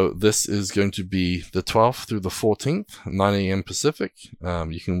 So this is going to be the 12th through the 14th, 9 a.m. Pacific.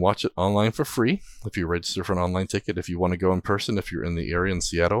 You can watch it online for free if you register for an online ticket. If you want to go in person, if you're in the area in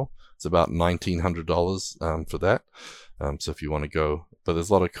Seattle, it's about $1,900 for that. So if you want to go, but there's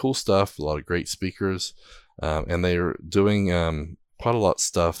a lot of cool stuff, a lot of great speakers, and they're doing quite a lot of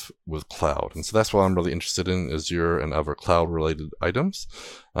stuff with cloud. And so that's what I'm really interested in, Azure and other cloud-related items.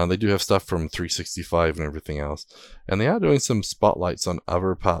 They do have stuff from 365 and everything else. And they are doing some spotlights on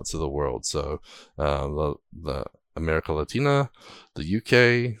other parts of the world. So the America Latina, the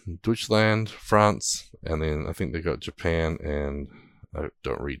UK, Deutschland, France, and then I think they got Japan, and I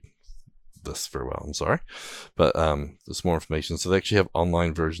don't read this very well, I'm sorry, but there's more information. So they actually have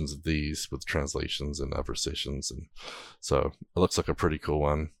online versions of these with translations and other sessions, and so it looks like a pretty cool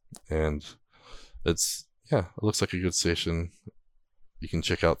one. And it looks like a good session. You can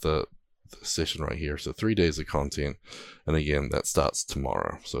check out the session right here. So 3 days of content, and again, that starts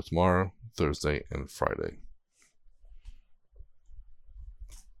tomorrow. So tomorrow, Thursday, and Friday.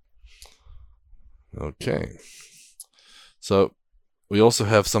 Okay, so we also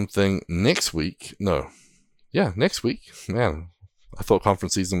have something next week. Next week. Man, I thought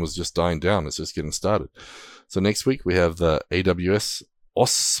conference season was just dying down. It's just getting started. So next week we have the AWS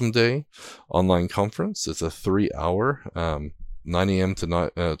Awesome Day online conference. It's a 3-hour, 9 a.m.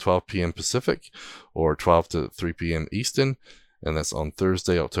 to 12 p.m. Pacific, or 12 to 3 p.m. Eastern. And that's on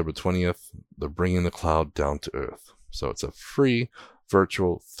Thursday, October 20th. They're bringing the cloud down to earth. So it's a free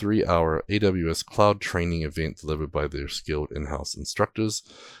virtual 3-hour AWS cloud training event delivered by their skilled in-house instructors,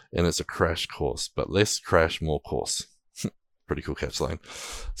 and it's a crash course, but less crash, more course. Pretty cool catchline.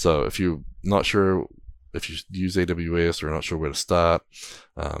 So if you're not sure if you use AWS or not sure where to start,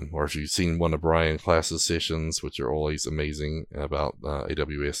 or if you've seen one of Brian Class's sessions, which are always amazing about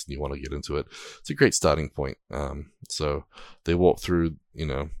AWS, and you want to get into it, it's a great starting point. So they walk through,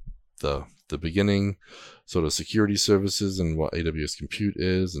 the beginning, sort of security services and what AWS Compute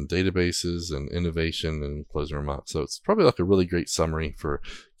is, and databases and innovation and closing remarks. So it's probably like a really great summary for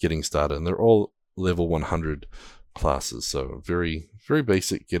getting started. And they're all level 100 classes. So very, very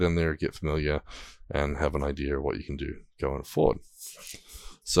basic. Get in there, get familiar, and have an idea of what you can do going forward.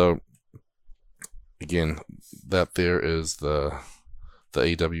 So again, that there is the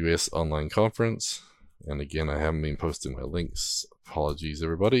AWS online conference. And again, I haven't been posting my links. Apologies,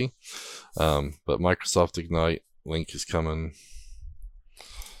 everybody. But Microsoft Ignite link is coming.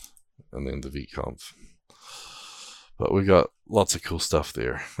 And then the vConf. But we got lots of cool stuff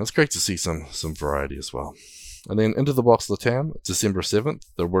there. It's great to see some variety as well. And then Into the Box LATAM, December 7th.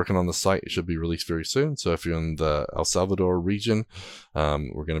 They're working on the site. It should be released very soon. So if you're in the El Salvador region,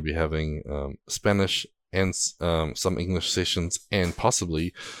 we're going to be having Spanish and some English sessions, and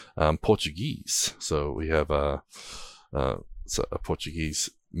possibly Portuguese. So we have a Portuguese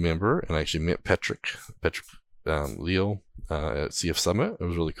member, and I actually met Patrick Leo at CF Summit. It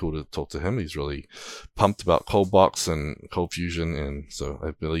was really cool to talk to him. He's really pumped about ColdBox and Cold Fusion, and so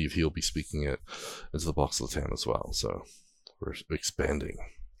I believe he'll be speaking at Into the Box LATAM as well. So we're expanding.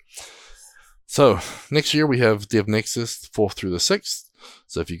 So next year we have DevNexus 4th through the 6th.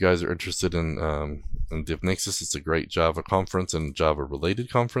 So if you guys are interested in DevNexus, it's a great Java conference and Java related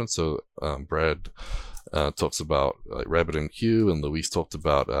conference. So Brad talks about RabbitMQ, and Luis talked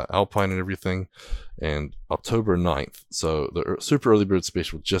about Alpine and everything. And October 9th, so the super early bird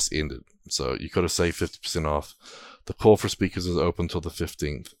special just ended. So you could have saved 50% off. The call for speakers is open till the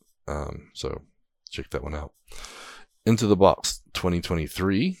 15th. So check that one out. Into the Box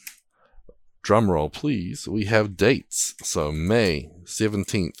 2023. Drum roll, please. We have dates. So May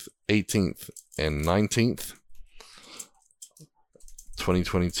 17th, 18th, and 19th,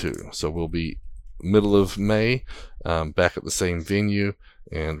 2022. So we'll be middle of May, back at the same venue,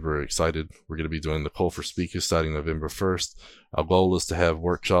 and we're excited. We're going to be doing the call for speakers starting November 1st. Our goal is to have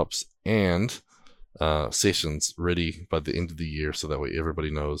workshops and sessions ready by the end of the year, so that way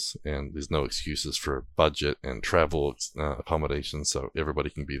everybody knows, and there's no excuses for budget and travel accommodations, so everybody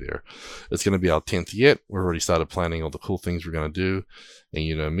can be there. It's going to be our 10th yet. We've already started planning all the cool things we're going to do, and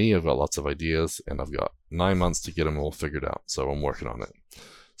you know me, I've got lots of ideas, and I've got 9 months to get them all figured out, so I'm working on it.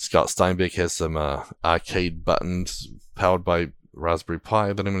 Scott Steinbeck has some arcade buttons powered by Raspberry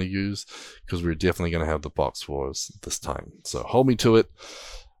Pi that I'm going to use, because we're definitely going to have the box wars this time, so hold me to it.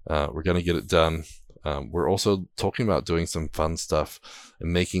 We're going to get it done. We're also talking about doing some fun stuff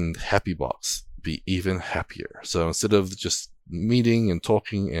and making Happy Box be even happier. So instead of just meeting and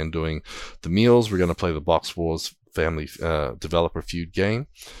talking and doing the meals, we're going to play the Box Wars family developer feud game.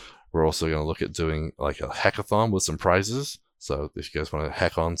 We're also going to look at doing like a hackathon with some prizes. So if you guys want to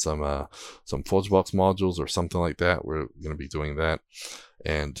hack on some ForgeBox modules or something like that, we're going to be doing that.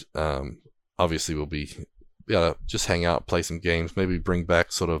 And obviously we'll be just hang out, play some games, maybe bring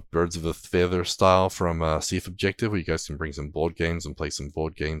back sort of Birds of a Feather style from CF Objective, where you guys can bring some board games and play some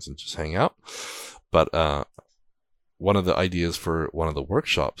board games and just hang out. But one of the ideas for one of the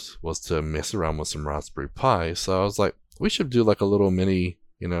workshops was to mess around with some Raspberry Pi. So I was like, we should do like a little mini,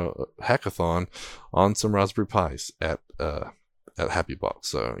 hackathon on some Raspberry Pis at Happy Box.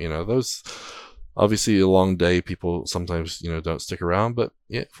 So, those, obviously a long day, people sometimes, don't stick around, but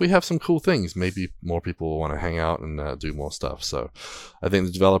yeah, if we have some cool things, maybe more people will want to hang out and do more stuff. So I think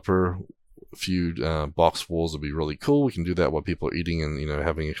the developer feud Box Wars would be really cool. We can do that while people are eating and,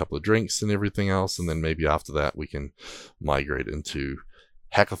 having a couple of drinks and everything else. And then maybe after that, we can migrate into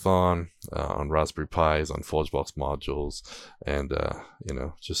hackathon on Raspberry Pis, on ForgeBox modules, and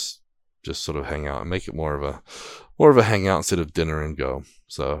just sort of hang out and make it more of a hangout instead of dinner and go.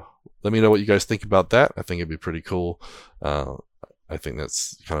 So let me know what you guys think about that. I think it'd be pretty cool. I think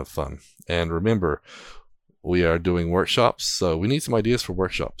that's kind of fun. And remember, we are doing workshops, so we need some ideas for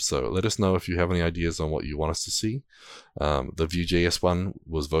workshops. So let us know if you have any ideas on what you want us to see. The Vue.js one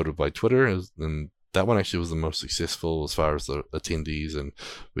was voted by Twitter, and that one actually was the most successful as far as the attendees, and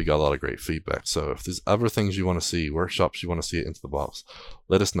we got a lot of great feedback. So if there's other things you want to see, workshops you want to see it into the box,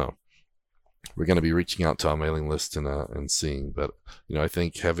 let us know. We're going to be reaching out to our mailing list and seeing. But I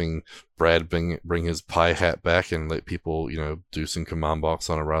think having Brad bring his Pi hat back and let people do some command box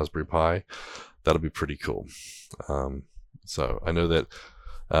on a Raspberry Pi, that'll be pretty cool. So I know that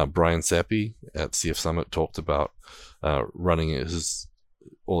Brian Sappi at CF Summit talked about running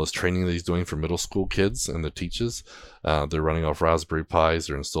all his training that he's doing for middle school kids and the teachers. They're running off Raspberry Pis.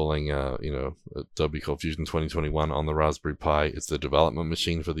 They're installing, Adobe ColdFusion 2021 on the Raspberry Pi. It's the development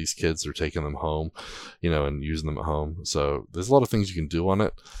machine for these kids. They're taking them home, and using them at home. So there's a lot of things you can do on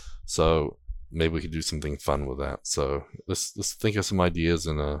it. So maybe we could do something fun with that. So let's think of some ideas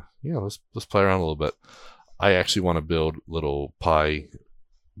and let's play around a little bit. I actually want to build little Pi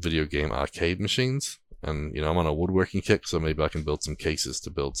video game arcade machines. And I'm on a woodworking kick, so maybe I can build some cases to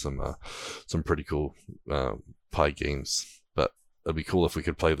build some pretty cool Pi games. But it'd be cool if we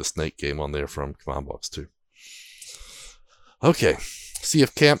could play the Snake game on there from Command Box too. Okay,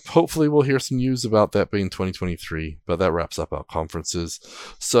 CF Camp. Hopefully we'll hear some news about that being 2023. But that wraps up our conferences.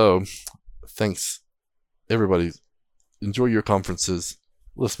 So thanks, everybody. Enjoy your conferences.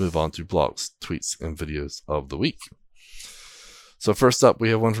 Let's move on to blogs, tweets, and videos of the week. So first up, we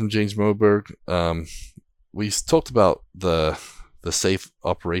have one from James Moberg. We talked about the Safe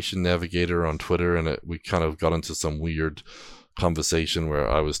Operation Navigator on Twitter, and we kind of got into some weird conversation where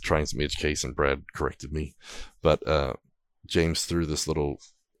I was trying some edge case and Brad corrected me. But James threw this little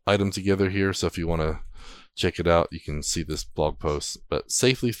item together here, so if you want to check it out, you can see this blog post. But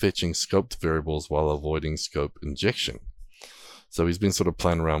safely fetching scoped variables while avoiding scope injection. So he's been sort of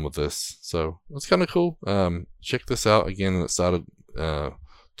playing around with this. So it's kind of cool. Check this out. Again, it started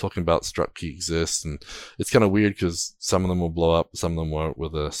talking about struct key exists. And it's kind of weird because some of them will blow up, some of them won't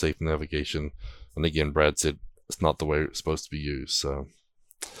with a safe navigation. And again, Brad said it's not the way it's supposed to be used. So,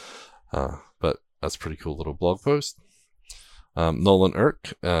 but that's a pretty cool little blog post. Nolan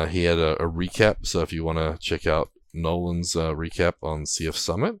Irk, he had a recap. So if you want to check out Nolan's recap on CF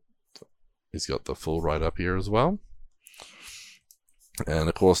Summit, he's got the full write-up here as well. And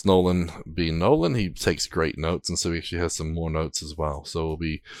of course, Nolan being Nolan, he takes great notes, and so he actually has some more notes as well. So we'll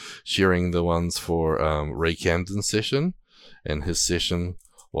be sharing the ones for Ray Camden's session, and his session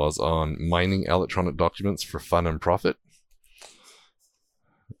was on mining electronic documents for fun and profit.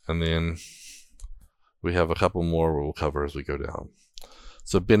 And then we have a couple more we'll cover as we go down.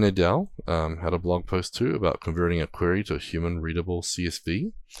 So Ben Adele had a blog post too about converting a query to a human-readable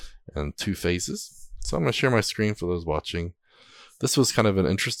CSV and 2 phases. So I'm going to share my screen for those watching. This was kind of an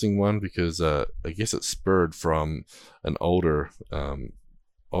interesting one because I guess it spurred from an older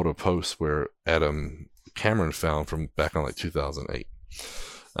post where Adam Cameron found from back on like 2008.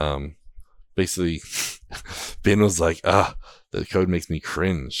 Basically, Ben was like, the code makes me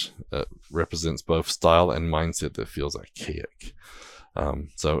cringe. It represents both style and mindset that feels archaic.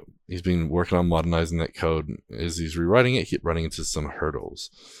 So he's been working on modernizing that code. As he's rewriting it, he kept running into some hurdles.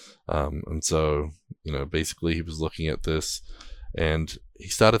 And so, basically he was looking at this, and he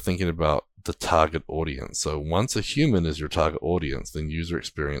started thinking about the target audience. So once a human is your target audience, then user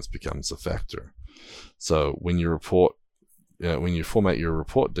experience becomes a factor. So when you format your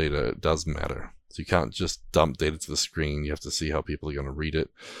report data, it does matter. So you can't just dump data to the screen. You have to see how people are going to read it.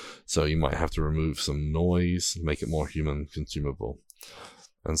 So you might have to remove some noise, make it more human consumable.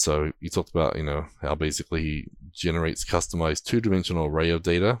 And so you talked about, how basically he generates customized two-dimensional array of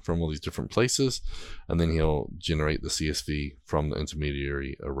data from all these different places, and then he'll generate the CSV from the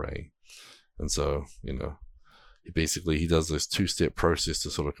intermediary array. And so, he does this two-step process to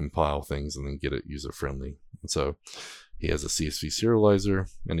sort of compile things and then get it user-friendly. And so he has a CSV serializer,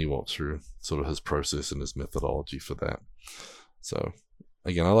 and he walks through sort of his process and his methodology for that. So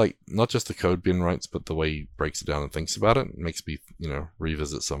again, I like not just the code Ben writes, but the way he breaks it down and thinks about it. It makes me,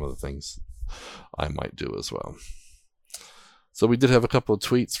 revisit some of the things I might do as well. So we did have a couple of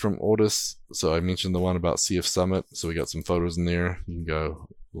tweets from Ortis. So I mentioned the one about CF Summit. So we got some photos in there. You can go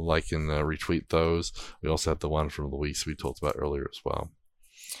like and retweet those. We also had the one from Luis we talked about earlier as well.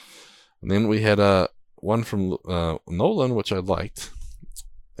 And then we had one from Nolan, which I liked.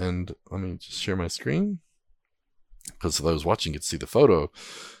 And let me just share my screen, because for those watching, you can see the photo.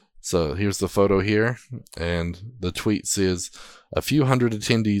 So here's the photo here, and the tweet says, "A few hundred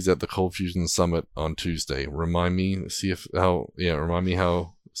attendees at the Cold Fusion Summit on Tuesday. Remind me how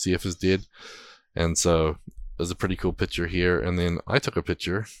CF is dead." And so there's a pretty cool picture here. And then I took a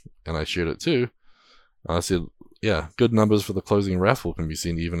picture and I shared it too. I said, yeah, good numbers for the closing raffle can be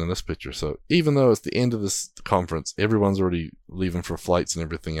seen even in this picture. So even though it's the end of this conference, everyone's already leaving for flights and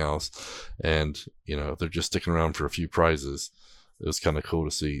everything else, and they're just sticking around for a few prizes. It was kind of cool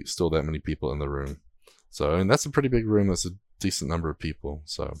to see still that many people in the room. So, and that's a pretty big room. That's a decent number of people.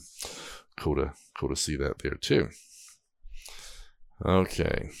 So cool to see that there too.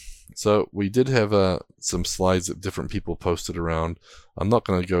 Okay. So we did have some slides that different people posted around. I'm not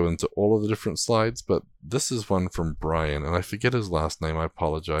going to go into all of the different slides, but this is one from Brian, and I forget his last name. I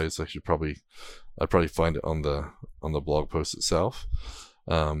apologize. I'd probably find it on the blog post itself.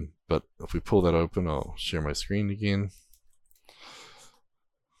 But if we pull that open, I'll share my screen again.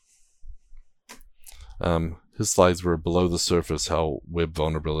 His slides were below the surface, how web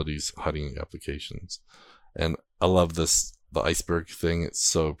vulnerabilities hiding applications, and I love this. The iceberg thing, it's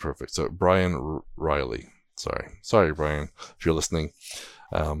so perfect. So Brian Riley, sorry Brian, if you're listening.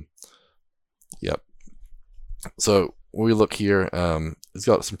 Yep. So when we look here, he's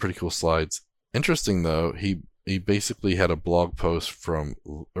got some pretty cool slides. Interesting though, he basically had a blog post from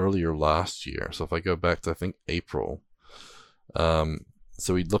earlier last year. So if I go back to I think April,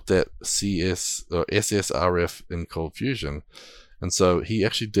 so he looked at SSRF in Cold Fusion. And so he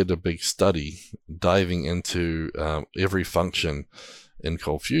actually did a big study diving into every function in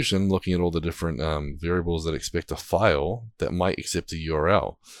Cold Fusion, looking at all the different variables that expect a file that might accept a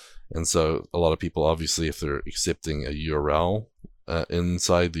URL. And so a lot of people, obviously, if they're accepting a URL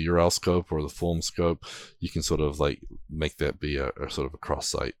inside the URL scope or the form scope, you can sort of like make that be a sort of a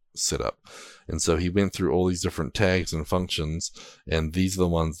cross-site setup. And so he went through all these different tags and functions, and these are the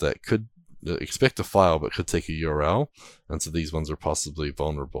ones that could expect a file but could take a URL, and so these ones are possibly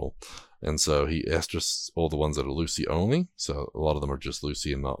vulnerable. And so he asterisks all the ones that are Lucy only, so a lot of them are just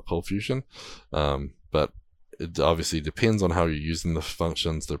Lucy and not Cold Fusion. But it obviously depends on how you're using the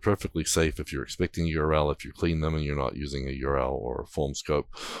functions. They're perfectly safe if you're expecting a URL, if you clean them and you're not using a URL or a form scope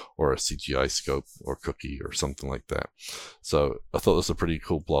or a CGI scope or cookie or something like that. So I thought this was a pretty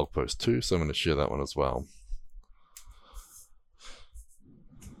cool blog post too, so I'm going to share that one as well.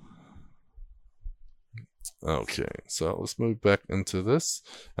 Okay, so let's move back into this.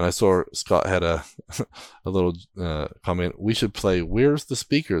 And I saw Scott had a little comment. We should play "Where's the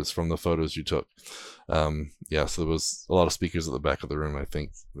Speakers" from the photos you took. Yeah, so there was a lot of speakers at the back of the room, I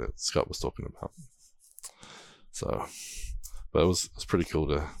think, that Scott was talking about. So, but it was pretty cool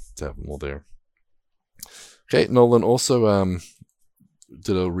to have them all there. Okay, Nolan also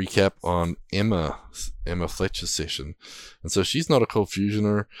did a recap on Emma Fletcher's session, and so she's not a Cold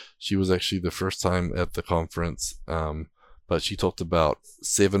Fusioner. She was actually the first time at the conference, but she talked about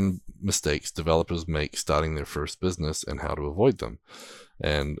 7 mistakes developers make starting their first business and how to avoid them.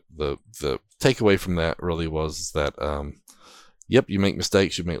 And the takeaway from that really was that yep, you make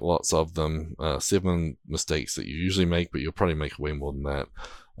mistakes, you make lots of them. 7 mistakes that you usually make, but you'll probably make way more than that.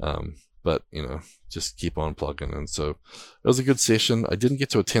 But just keep on plugging. And so it was a good session. I didn't get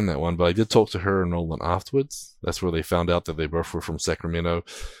to attend that one, but I did talk to her and Nolan afterwards. That's where they found out that they both were from Sacramento,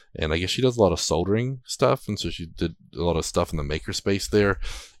 and I guess she does a lot of soldering stuff, and so she did a lot of stuff in the makerspace there.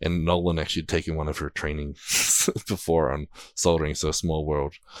 And Nolan actually had taken one of her trainings before on soldering, so small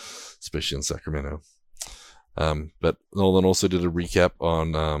world, especially in Sacramento. But Nolan also did a recap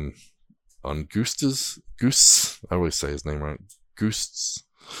on on Goose, I always say his name right, Goose's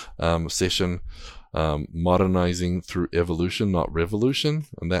session, modernizing through evolution, not revolution,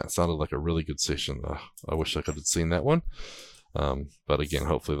 and that sounded like a really good session. I wish I could have seen that one, but again,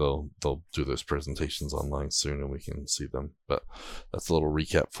 hopefully they'll do those presentations online soon and we can see them. But that's a little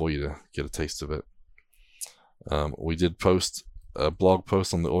recap for you to get a taste of it. We did post a blog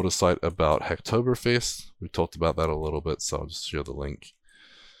post on the Order site about Hacktoberfest. We talked about that a little bit, so I'll just share the link.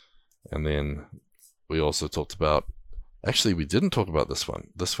 And then we also talked about, actually we didn't talk about this one.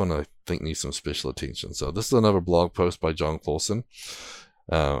 This one I think needs some special attention. So this is another blog post by John Clausen.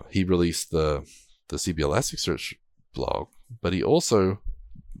 He released the CB Elasticsearch blog, but he also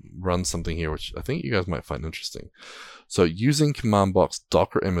runs something here which I think you guys might find interesting. So using command box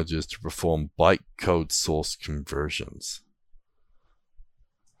Docker images to perform bytecode source conversions.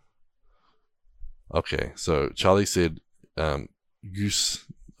 Okay, so Charlie said Goose,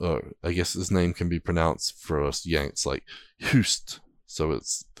 I guess his name can be pronounced for us Yanks like Hoost. So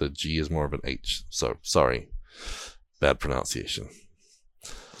it's the G is more of an H. So sorry, bad pronunciation.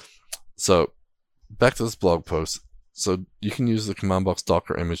 So back to this blog post. So you can use the command box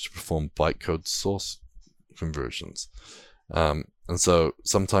Docker image to perform bytecode source conversions. And so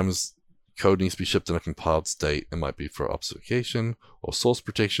sometimes code needs to be shipped in a compiled state. It might be for obfuscation or source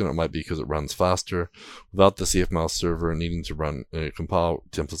protection. It might be because it runs faster. Without the CFML server needing to run compile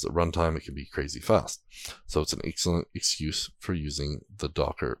templates at runtime, it can be crazy fast. So it's an excellent excuse for using the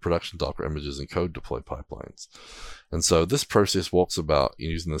production Docker images and code deploy pipelines. And so this process walks about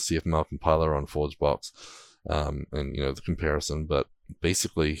using the CFML compiler on ForgeBox and the comparison. But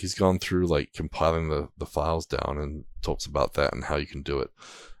basically, he's gone through like compiling the files down and talks about that and how you can do it.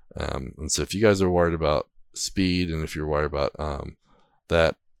 And so if you guys are worried about speed and if you're worried about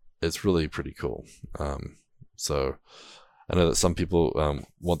that, it's really pretty cool. So I know that some people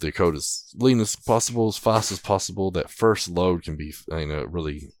want their code as lean as possible, as fast as possible. That first load can be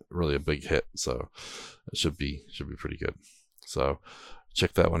really a big hit. So it should be pretty good. So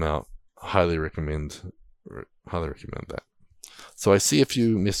check that one out. Highly recommend that. So I see a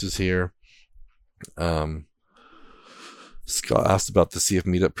few misses here. Scott asked about the CF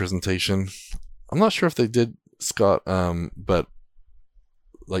Meetup presentation. I'm not sure if they did, Scott, but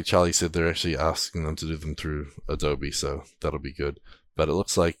like Charlie said, they're actually asking them to do them through Adobe, so that'll be good. But it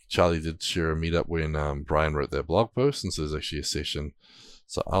looks like Charlie did share a meetup when Brian wrote their blog post, and so there's actually a session.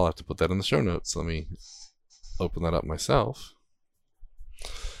 So I'll have to put that in the show notes. Let me open that up myself.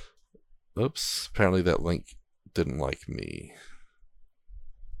 Oops, apparently that link didn't like me.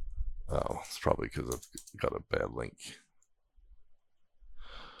 Oh, it's probably because I've got a bad link.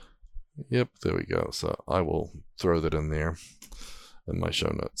 Yep, there we go. So I will throw that in there in my show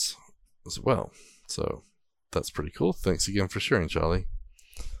notes as well. So that's pretty cool. Thanks again for sharing, Charlie.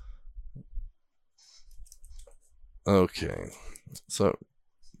 Okay, so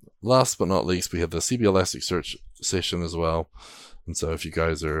last but not least, we have the CB Elasticsearch session as well. And so if you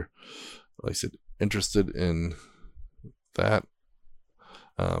guys are, like I said, interested in that,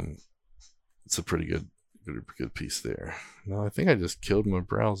 it's a pretty good piece there. Now I think I just killed my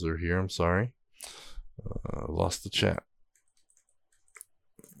browser here. I'm sorry. Lost the chat.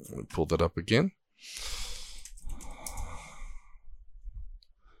 Let me pull that up again.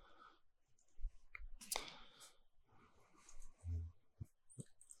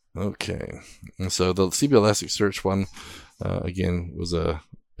 Okay, and so the CB Elasticsearch one again was a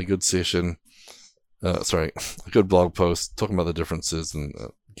good session. A good blog post talking about the differences and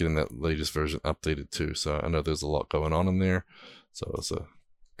getting that latest version updated too. So I know there's a lot going on in there, so it's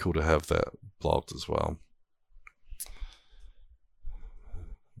cool to have that blogged as well.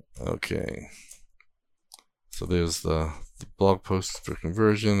 Okay, so there's the blog post for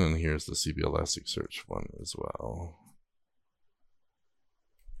conversion, and here's the CB Elasticsearch one as well.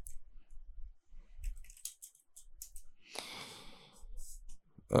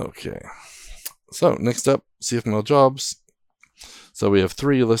 Okay, so next up, CFML jobs. So we have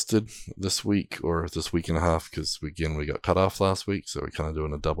 3 listed this week, or this week and a half, because again we got cut off last week, so we're kind of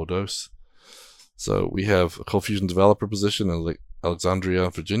doing a double dose. So we have a ColdFusion developer position in Alexandria,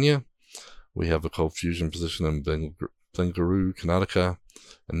 Virginia. We have a ColdFusion position in Bengaluru, Karnataka,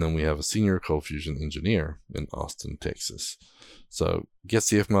 and then we have a senior ColdFusion engineer in Austin, Texas. So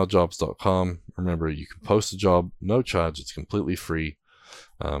getcfmljobs.com. Remember, you can post a job, no charge. It's completely free.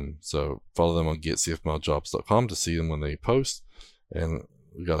 So follow them on getcfmljobs.com to see them when they post. And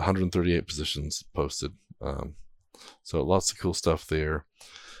we got 138 positions posted. So lots of cool stuff there.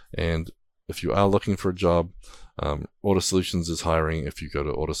 And if you are looking for a job, Order Solutions is hiring. If you go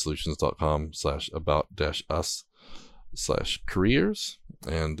to ordersolutions.com/about-us, slash/careers.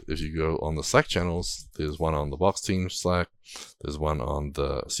 And if you go on the Slack channels, there's one on the Box Team Slack, there's one on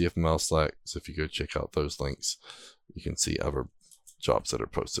the CFML Slack. So if you go check out those links, you can see other jobs that are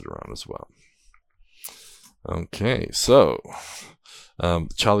posted around as well. Okay, so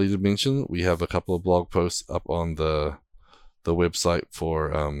Charlie did mention we have a couple of blog posts up on the website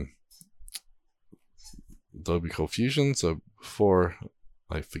for Adobe ColdFusion. So before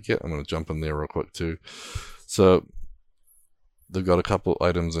I forget, I'm going to jump in there real quick too. So they've got a couple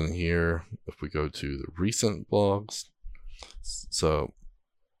items in here. If we go to the recent blogs, so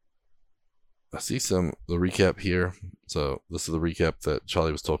I see the recap here. So this is the recap that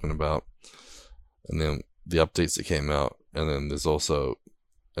Charlie was talking about, and then the updates that came out, and then there's also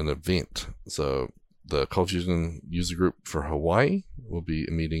an event. So the ColdFusion user group for Hawaii will be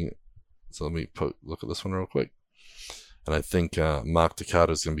meeting. So let me look at this one real quick. And I think Mark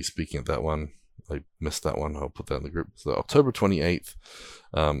Takata is going to be speaking at that one. I missed that one. I'll put that in the group. So October 28th,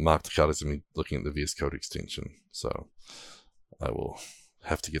 Mark Takata is going to be looking at the VS Code extension. So I will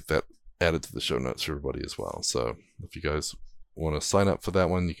have to get that added to the show notes for everybody as well. So if you guys want to sign up for that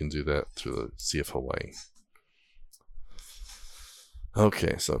one, you can do that through the CF Hawaii.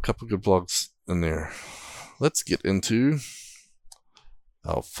 Okay, so a couple good blogs in there. Let's get into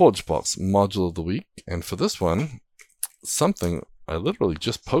our ForgeBox module of the week. And for this one, something I literally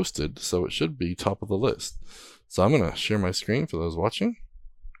just posted, so it should be top of the list. So I'm going to share my screen for those watching.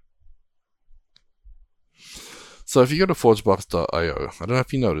 So if you go to forgebox.io, I don't know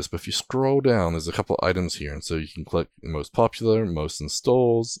if you noticed, but if you scroll down, there's a couple items here. And so you can click most popular, most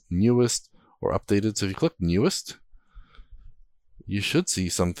installs, newest, or updated. So if you click newest, you should see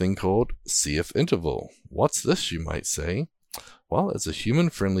something called CF Interval. What's this, you might say? Well, it's a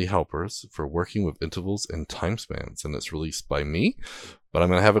human-friendly helper for working with intervals and time spans, and it's released by me, but I'm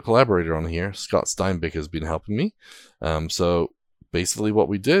going to have a collaborator on here. Scott Steinbeck has been helping me. So basically what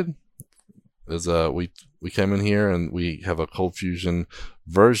we did is we came in here and we have a ColdFusion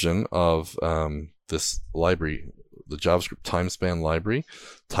version of this library, the JavaScript timespan library,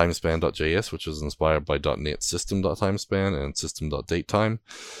 timespan.js, which is inspired by .NET system.timespan and system.datetime.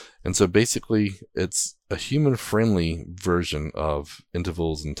 And so basically it's a human-friendly version of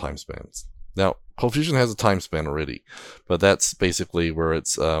intervals and timespans. Now, ColdFusion has a timespan already, but that's basically where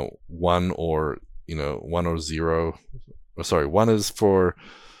it's 1 or 0. Or sorry, 1 is for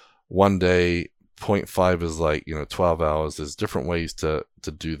 1 day, 0.5 is like 12 hours. There's different ways to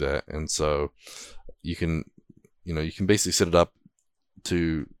do that, and so you can basically set it up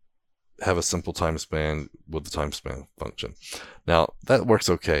to have a simple time span with the time span function. Now that works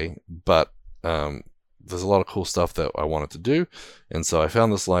okay, but there's a lot of cool stuff that I wanted to do, and so I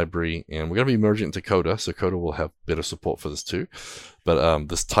found this library, and we're going to be merging it into Coda, so Coda will have better support for this too. But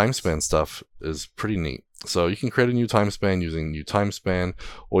this time span stuff is pretty neat. So you can create a new time span using new time span,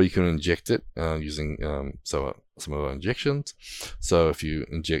 or you can inject it using some of our injections. So if you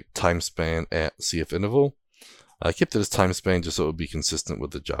inject time span at CF interval, I kept it as time span just so it would be consistent with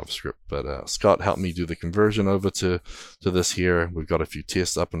the JavaScript. But Scott helped me do the conversion over to this here. We've got a few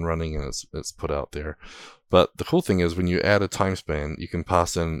tests up and running, and it's put out there. But the cool thing is when you add a time span, you can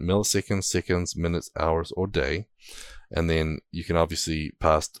pass in milliseconds, seconds, minutes, hours, or day. And then you can obviously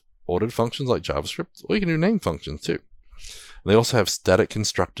pass ordered functions like JavaScript, or you can do name functions too. They also have static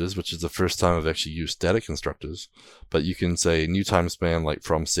constructors, which is the first time I've actually used static constructors. But you can say new time span like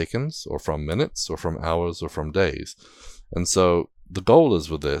from seconds, or from minutes, or from hours, or from days. And so the goal is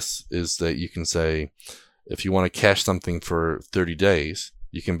with this is that you can say, if you want to cache something for 30 days,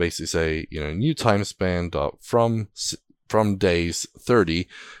 you can basically say, new time span dot from days 30, and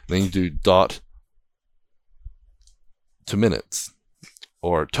then you do dot to minutes,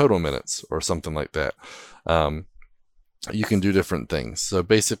 or total minutes, or something like that. You can do different things. So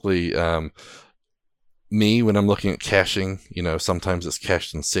basically, me, when I'm looking at caching, sometimes it's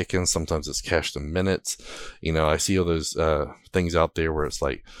cached in seconds, sometimes it's cached in minutes. I see all those things out there where it's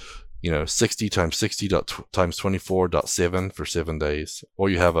like, 60 times 60 times 24.7 for 7 days. Or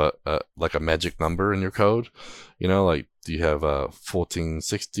you have a magic number in your code, like do you have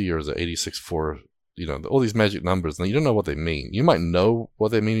 1460 or is it 86.4? All these magic numbers, and you don't know what they mean. You might know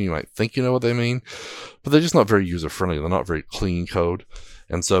what they mean, you might think you know what they mean, but they're just not very user-friendly. They're not very clean code.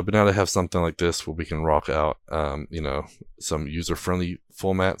 And so, but now to have something like this where we can rock out, some user-friendly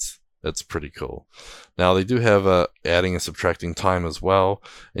formats, that's pretty cool. Now, they do have adding and subtracting time as well,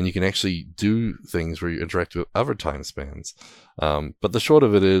 and you can actually do things where you interact with other time spans. But the short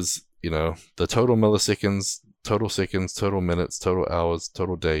of it is, the total milliseconds, total seconds, total minutes, total hours,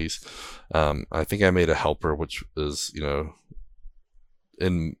 total days. I think I made a helper, which is,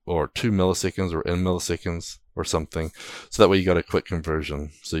 in or 2 milliseconds or in milliseconds or something. So that way you got a quick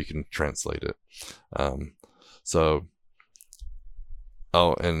conversion so you can translate it.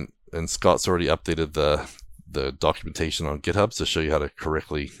 And Scott's already updated the documentation on GitHub to show you how to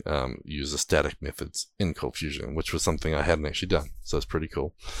correctly use the static methods in ColdFusion, which was something I hadn't actually done. So it's pretty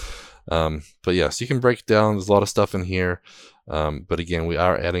cool. But yeah, so you can break it down. There's a lot of stuff in here. But again, we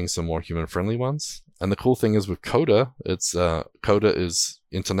are adding some more human-friendly ones. And the cool thing is with Coda, Coda is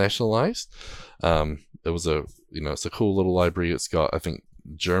internationalized. It's a cool little library. It's got, I think,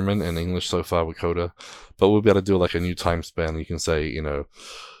 German and English so far with Coda, but we'll be able to do like a new time span. You can say,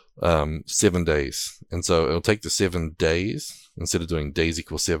 7 days, and so it'll take the 7 days instead of doing days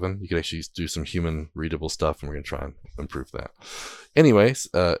equals 7. You can actually do some human readable stuff, and we're going to try and improve that. Anyways,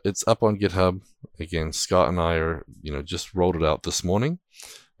 it's up on GitHub. Again, Scott and I are just rolled it out this morning.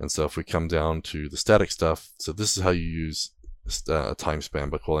 And so if we come down to the static stuff, so this is how you use a time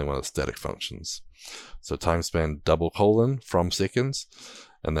span by calling one of the static functions. So time span : from seconds,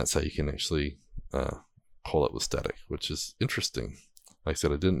 and that's how you can actually call it with static, which is interesting. Like I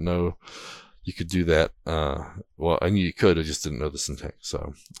said, I didn't know you could do that. Well, I knew you could, I just didn't know the syntax,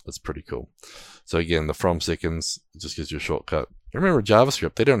 so that's pretty cool. So again, the from seconds just gives you a shortcut. Remember,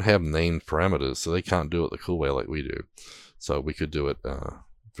 JavaScript, they don't have named parameters, so they can't do it the cool way like we do. So we could do it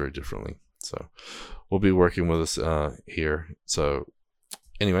very differently. So we'll be working with this here. So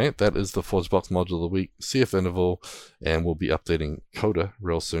anyway, that is the ForgeBox module of the week, CF interval, and we'll be updating Coda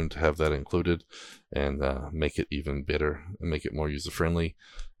real soon to have that included and make it even better and make it more user-friendly.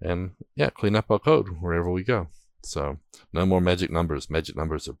 And yeah, clean up our code wherever we go. So no more magic numbers. Magic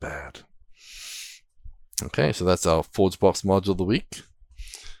numbers are bad. Okay, so that's our ForgeBox module of the week.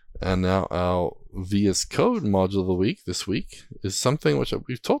 And now our VS Code module of the week this week is something which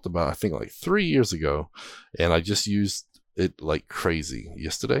we've talked about, I think, like 3 years ago. And I just used it like crazy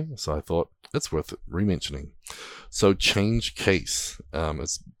yesterday, so I thought it's worth re-mentioning. So change case,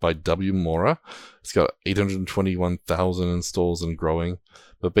 it's by W. Mora. It's got 821,000 installs and growing,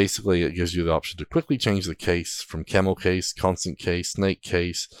 but basically it gives you the option to quickly change the case from camel case, constant case, snake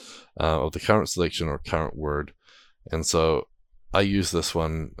case, of the current selection or current word. And so I used this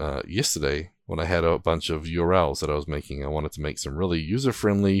one yesterday when I had a bunch of URLs that I was making. I wanted to make some really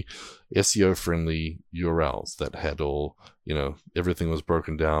user-friendly, SEO-friendly URLs that had all, everything was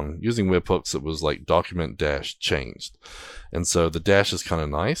broken down. Using webhooks, it was like document dash changed. And so the dash is kind of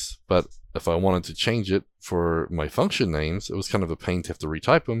nice, but if I wanted to change it for my function names, it was kind of a pain to have to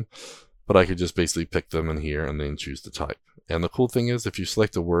retype them, but I could just basically pick them in here and then choose the type. And the cool thing is, if you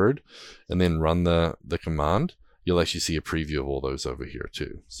select a word and then run the command, you'll actually see a preview of all those over here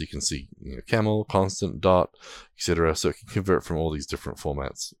too. So you can see camel, constant, dot, etc. So it can convert from all these different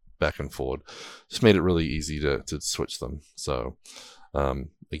formats back and forward. Just made it really easy to switch them. So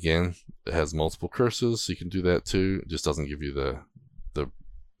again, it has multiple cursors, so you can do that too. It just doesn't give you the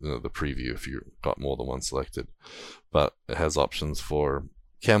preview if you've got more than one selected. But it has options for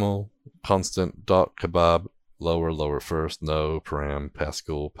camel, constant, dot, kebab, lower first, no, param,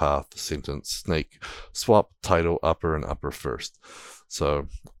 Pascal, path, sentence, snake, swap, title, upper, and upper first. So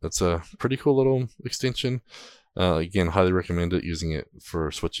it's a pretty cool little extension. Again, highly recommend it, using it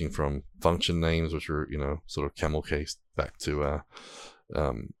for switching from function names, which are, sort of camel case, back to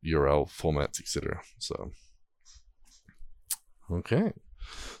URL formats, etc. So, okay.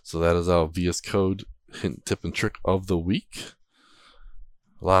 So that is our VS Code hint, tip, and trick of the week.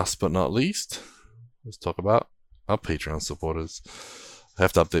 Last but not least, let's talk about our Patreon supporters. I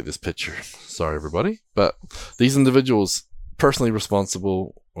have to update this picture. Sorry, everybody. But these individuals personally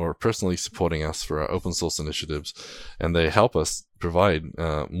responsible or personally supporting us for our open source initiatives, and they help us provide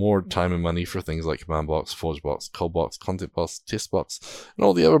more time and money for things like CommandBox, ForgeBox, ColdBox, ContentBox, TestBox, and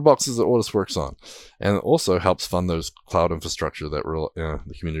all the other boxes that Autus works on. And it also helps fund those cloud infrastructure that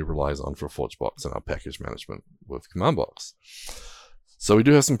the community relies on for ForgeBox and our package management with CommandBox. So we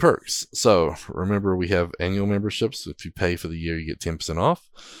do have some perks. So remember, we have annual memberships. If you pay for the year, you get 10% off.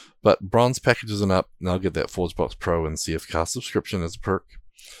 But bronze packages and up, now get that ForgeBox Pro and CFcast subscription as a perk.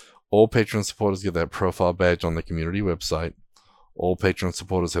 All Patreon supporters get that profile badge on the community website. All Patreon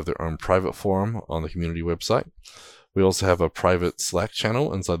supporters have their own private forum on the community website. We also have a private Slack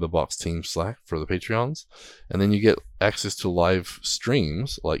channel inside the Box Team Slack for the Patreons. And then you get access to live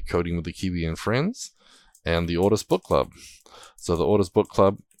streams like Coding with the Kiwi and Friends and the Autus Book Club. So the Autus Book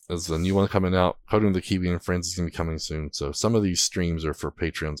Club is a new one coming out. Coding with the Kiwi and Friends is going to be coming soon. So some of these streams are for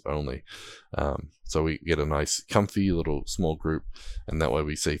Patreons only. So we get a nice, comfy little small group. And that way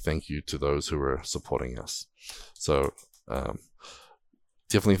we say thank you to those who are supporting us. So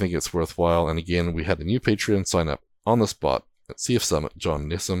definitely think it's worthwhile. And again, we had a new Patreon sign up on the spot. at CF Summit, John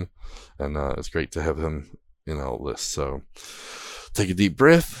Nessum, and it's great to have him in our list. So take a deep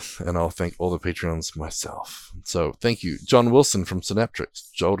breath, and I'll thank all the Patreons myself. So thank you, John Wilson from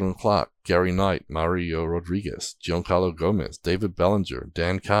Synaptrix, Jordan Clark, Gary Knight, Mario Rodriguez, Giancarlo Gomez, David Bellinger,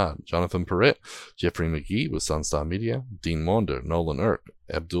 Dan Card, Jonathan Perrett, Jeffrey McGee with Sunstar Media, Dean Maunder, Nolan Irk,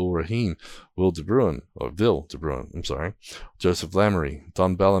 Abdul Rahim, Will De Bruin, Joseph Lamery,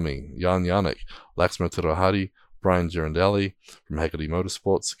 Don Bellamy, Jan Yannick, Laxma Tirahadi, Brian Girondelli from Haggerty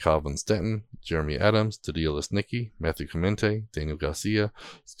Motorsports, Calvin Stetton, Jeremy Adams, Didier Lesnicki, Matthew Clemente, Daniel Garcia,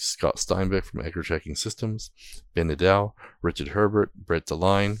 Scott Steinbeck from AgriTracking Systems, Ben Nadal, Richard Herbert, Brett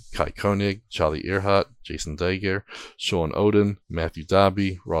DeLine, Kai Koenig, Charlie Earhart, Jason Dager, Sean Oden, Matthew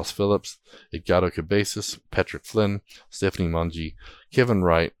Darby, Ross Phillips, Edgardo Cabezas, Patrick Flynn, Stephanie Mungie, Kevin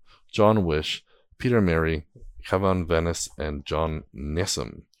Wright, John Wish, Peter Mary, Kavan Venice, and John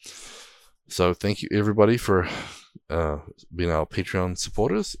Nessum. So thank you everybody for being our Patreon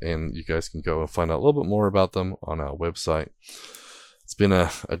supporters, and you guys can go and find out a little bit more about them on our website. It's been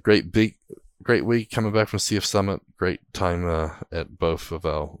a great week coming back from CF Summit. Great time at both of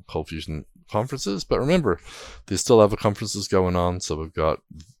our Cold Fusion conferences. But remember, there's still other conferences going on. So we've got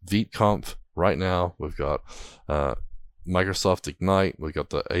VeeConf right now. We've got Microsoft Ignite. We've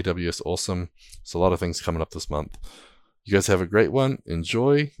got the AWS Awesome. So a lot of things coming up this month. You guys have a great one.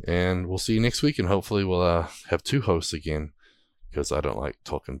 Enjoy, and we'll see you next week. And hopefully we'll have two hosts again, because I don't like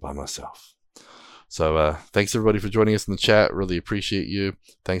talking by myself. So thanks everybody for joining us in the chat. Really appreciate you.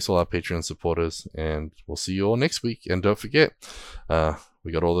 Thanks to all our Patreon supporters, and we'll see you all next week. And don't forget,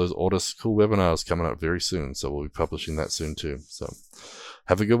 we got all those cool webinars coming up very soon. So we'll be publishing that soon too. So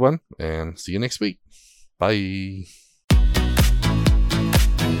have a good one, and see you next week. Bye.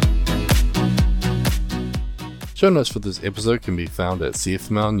 Show notes for this episode can be found at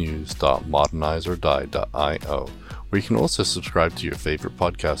cfmlnews.modernizeordie.io, where you can also subscribe to your favorite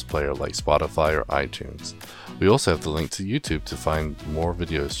podcast player like Spotify or iTunes. We also have the link to YouTube to find more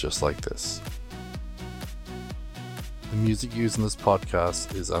videos just like this. The music used in this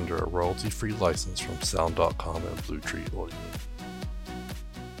podcast is under a royalty-free license from Sound.com and Blue Tree Audio.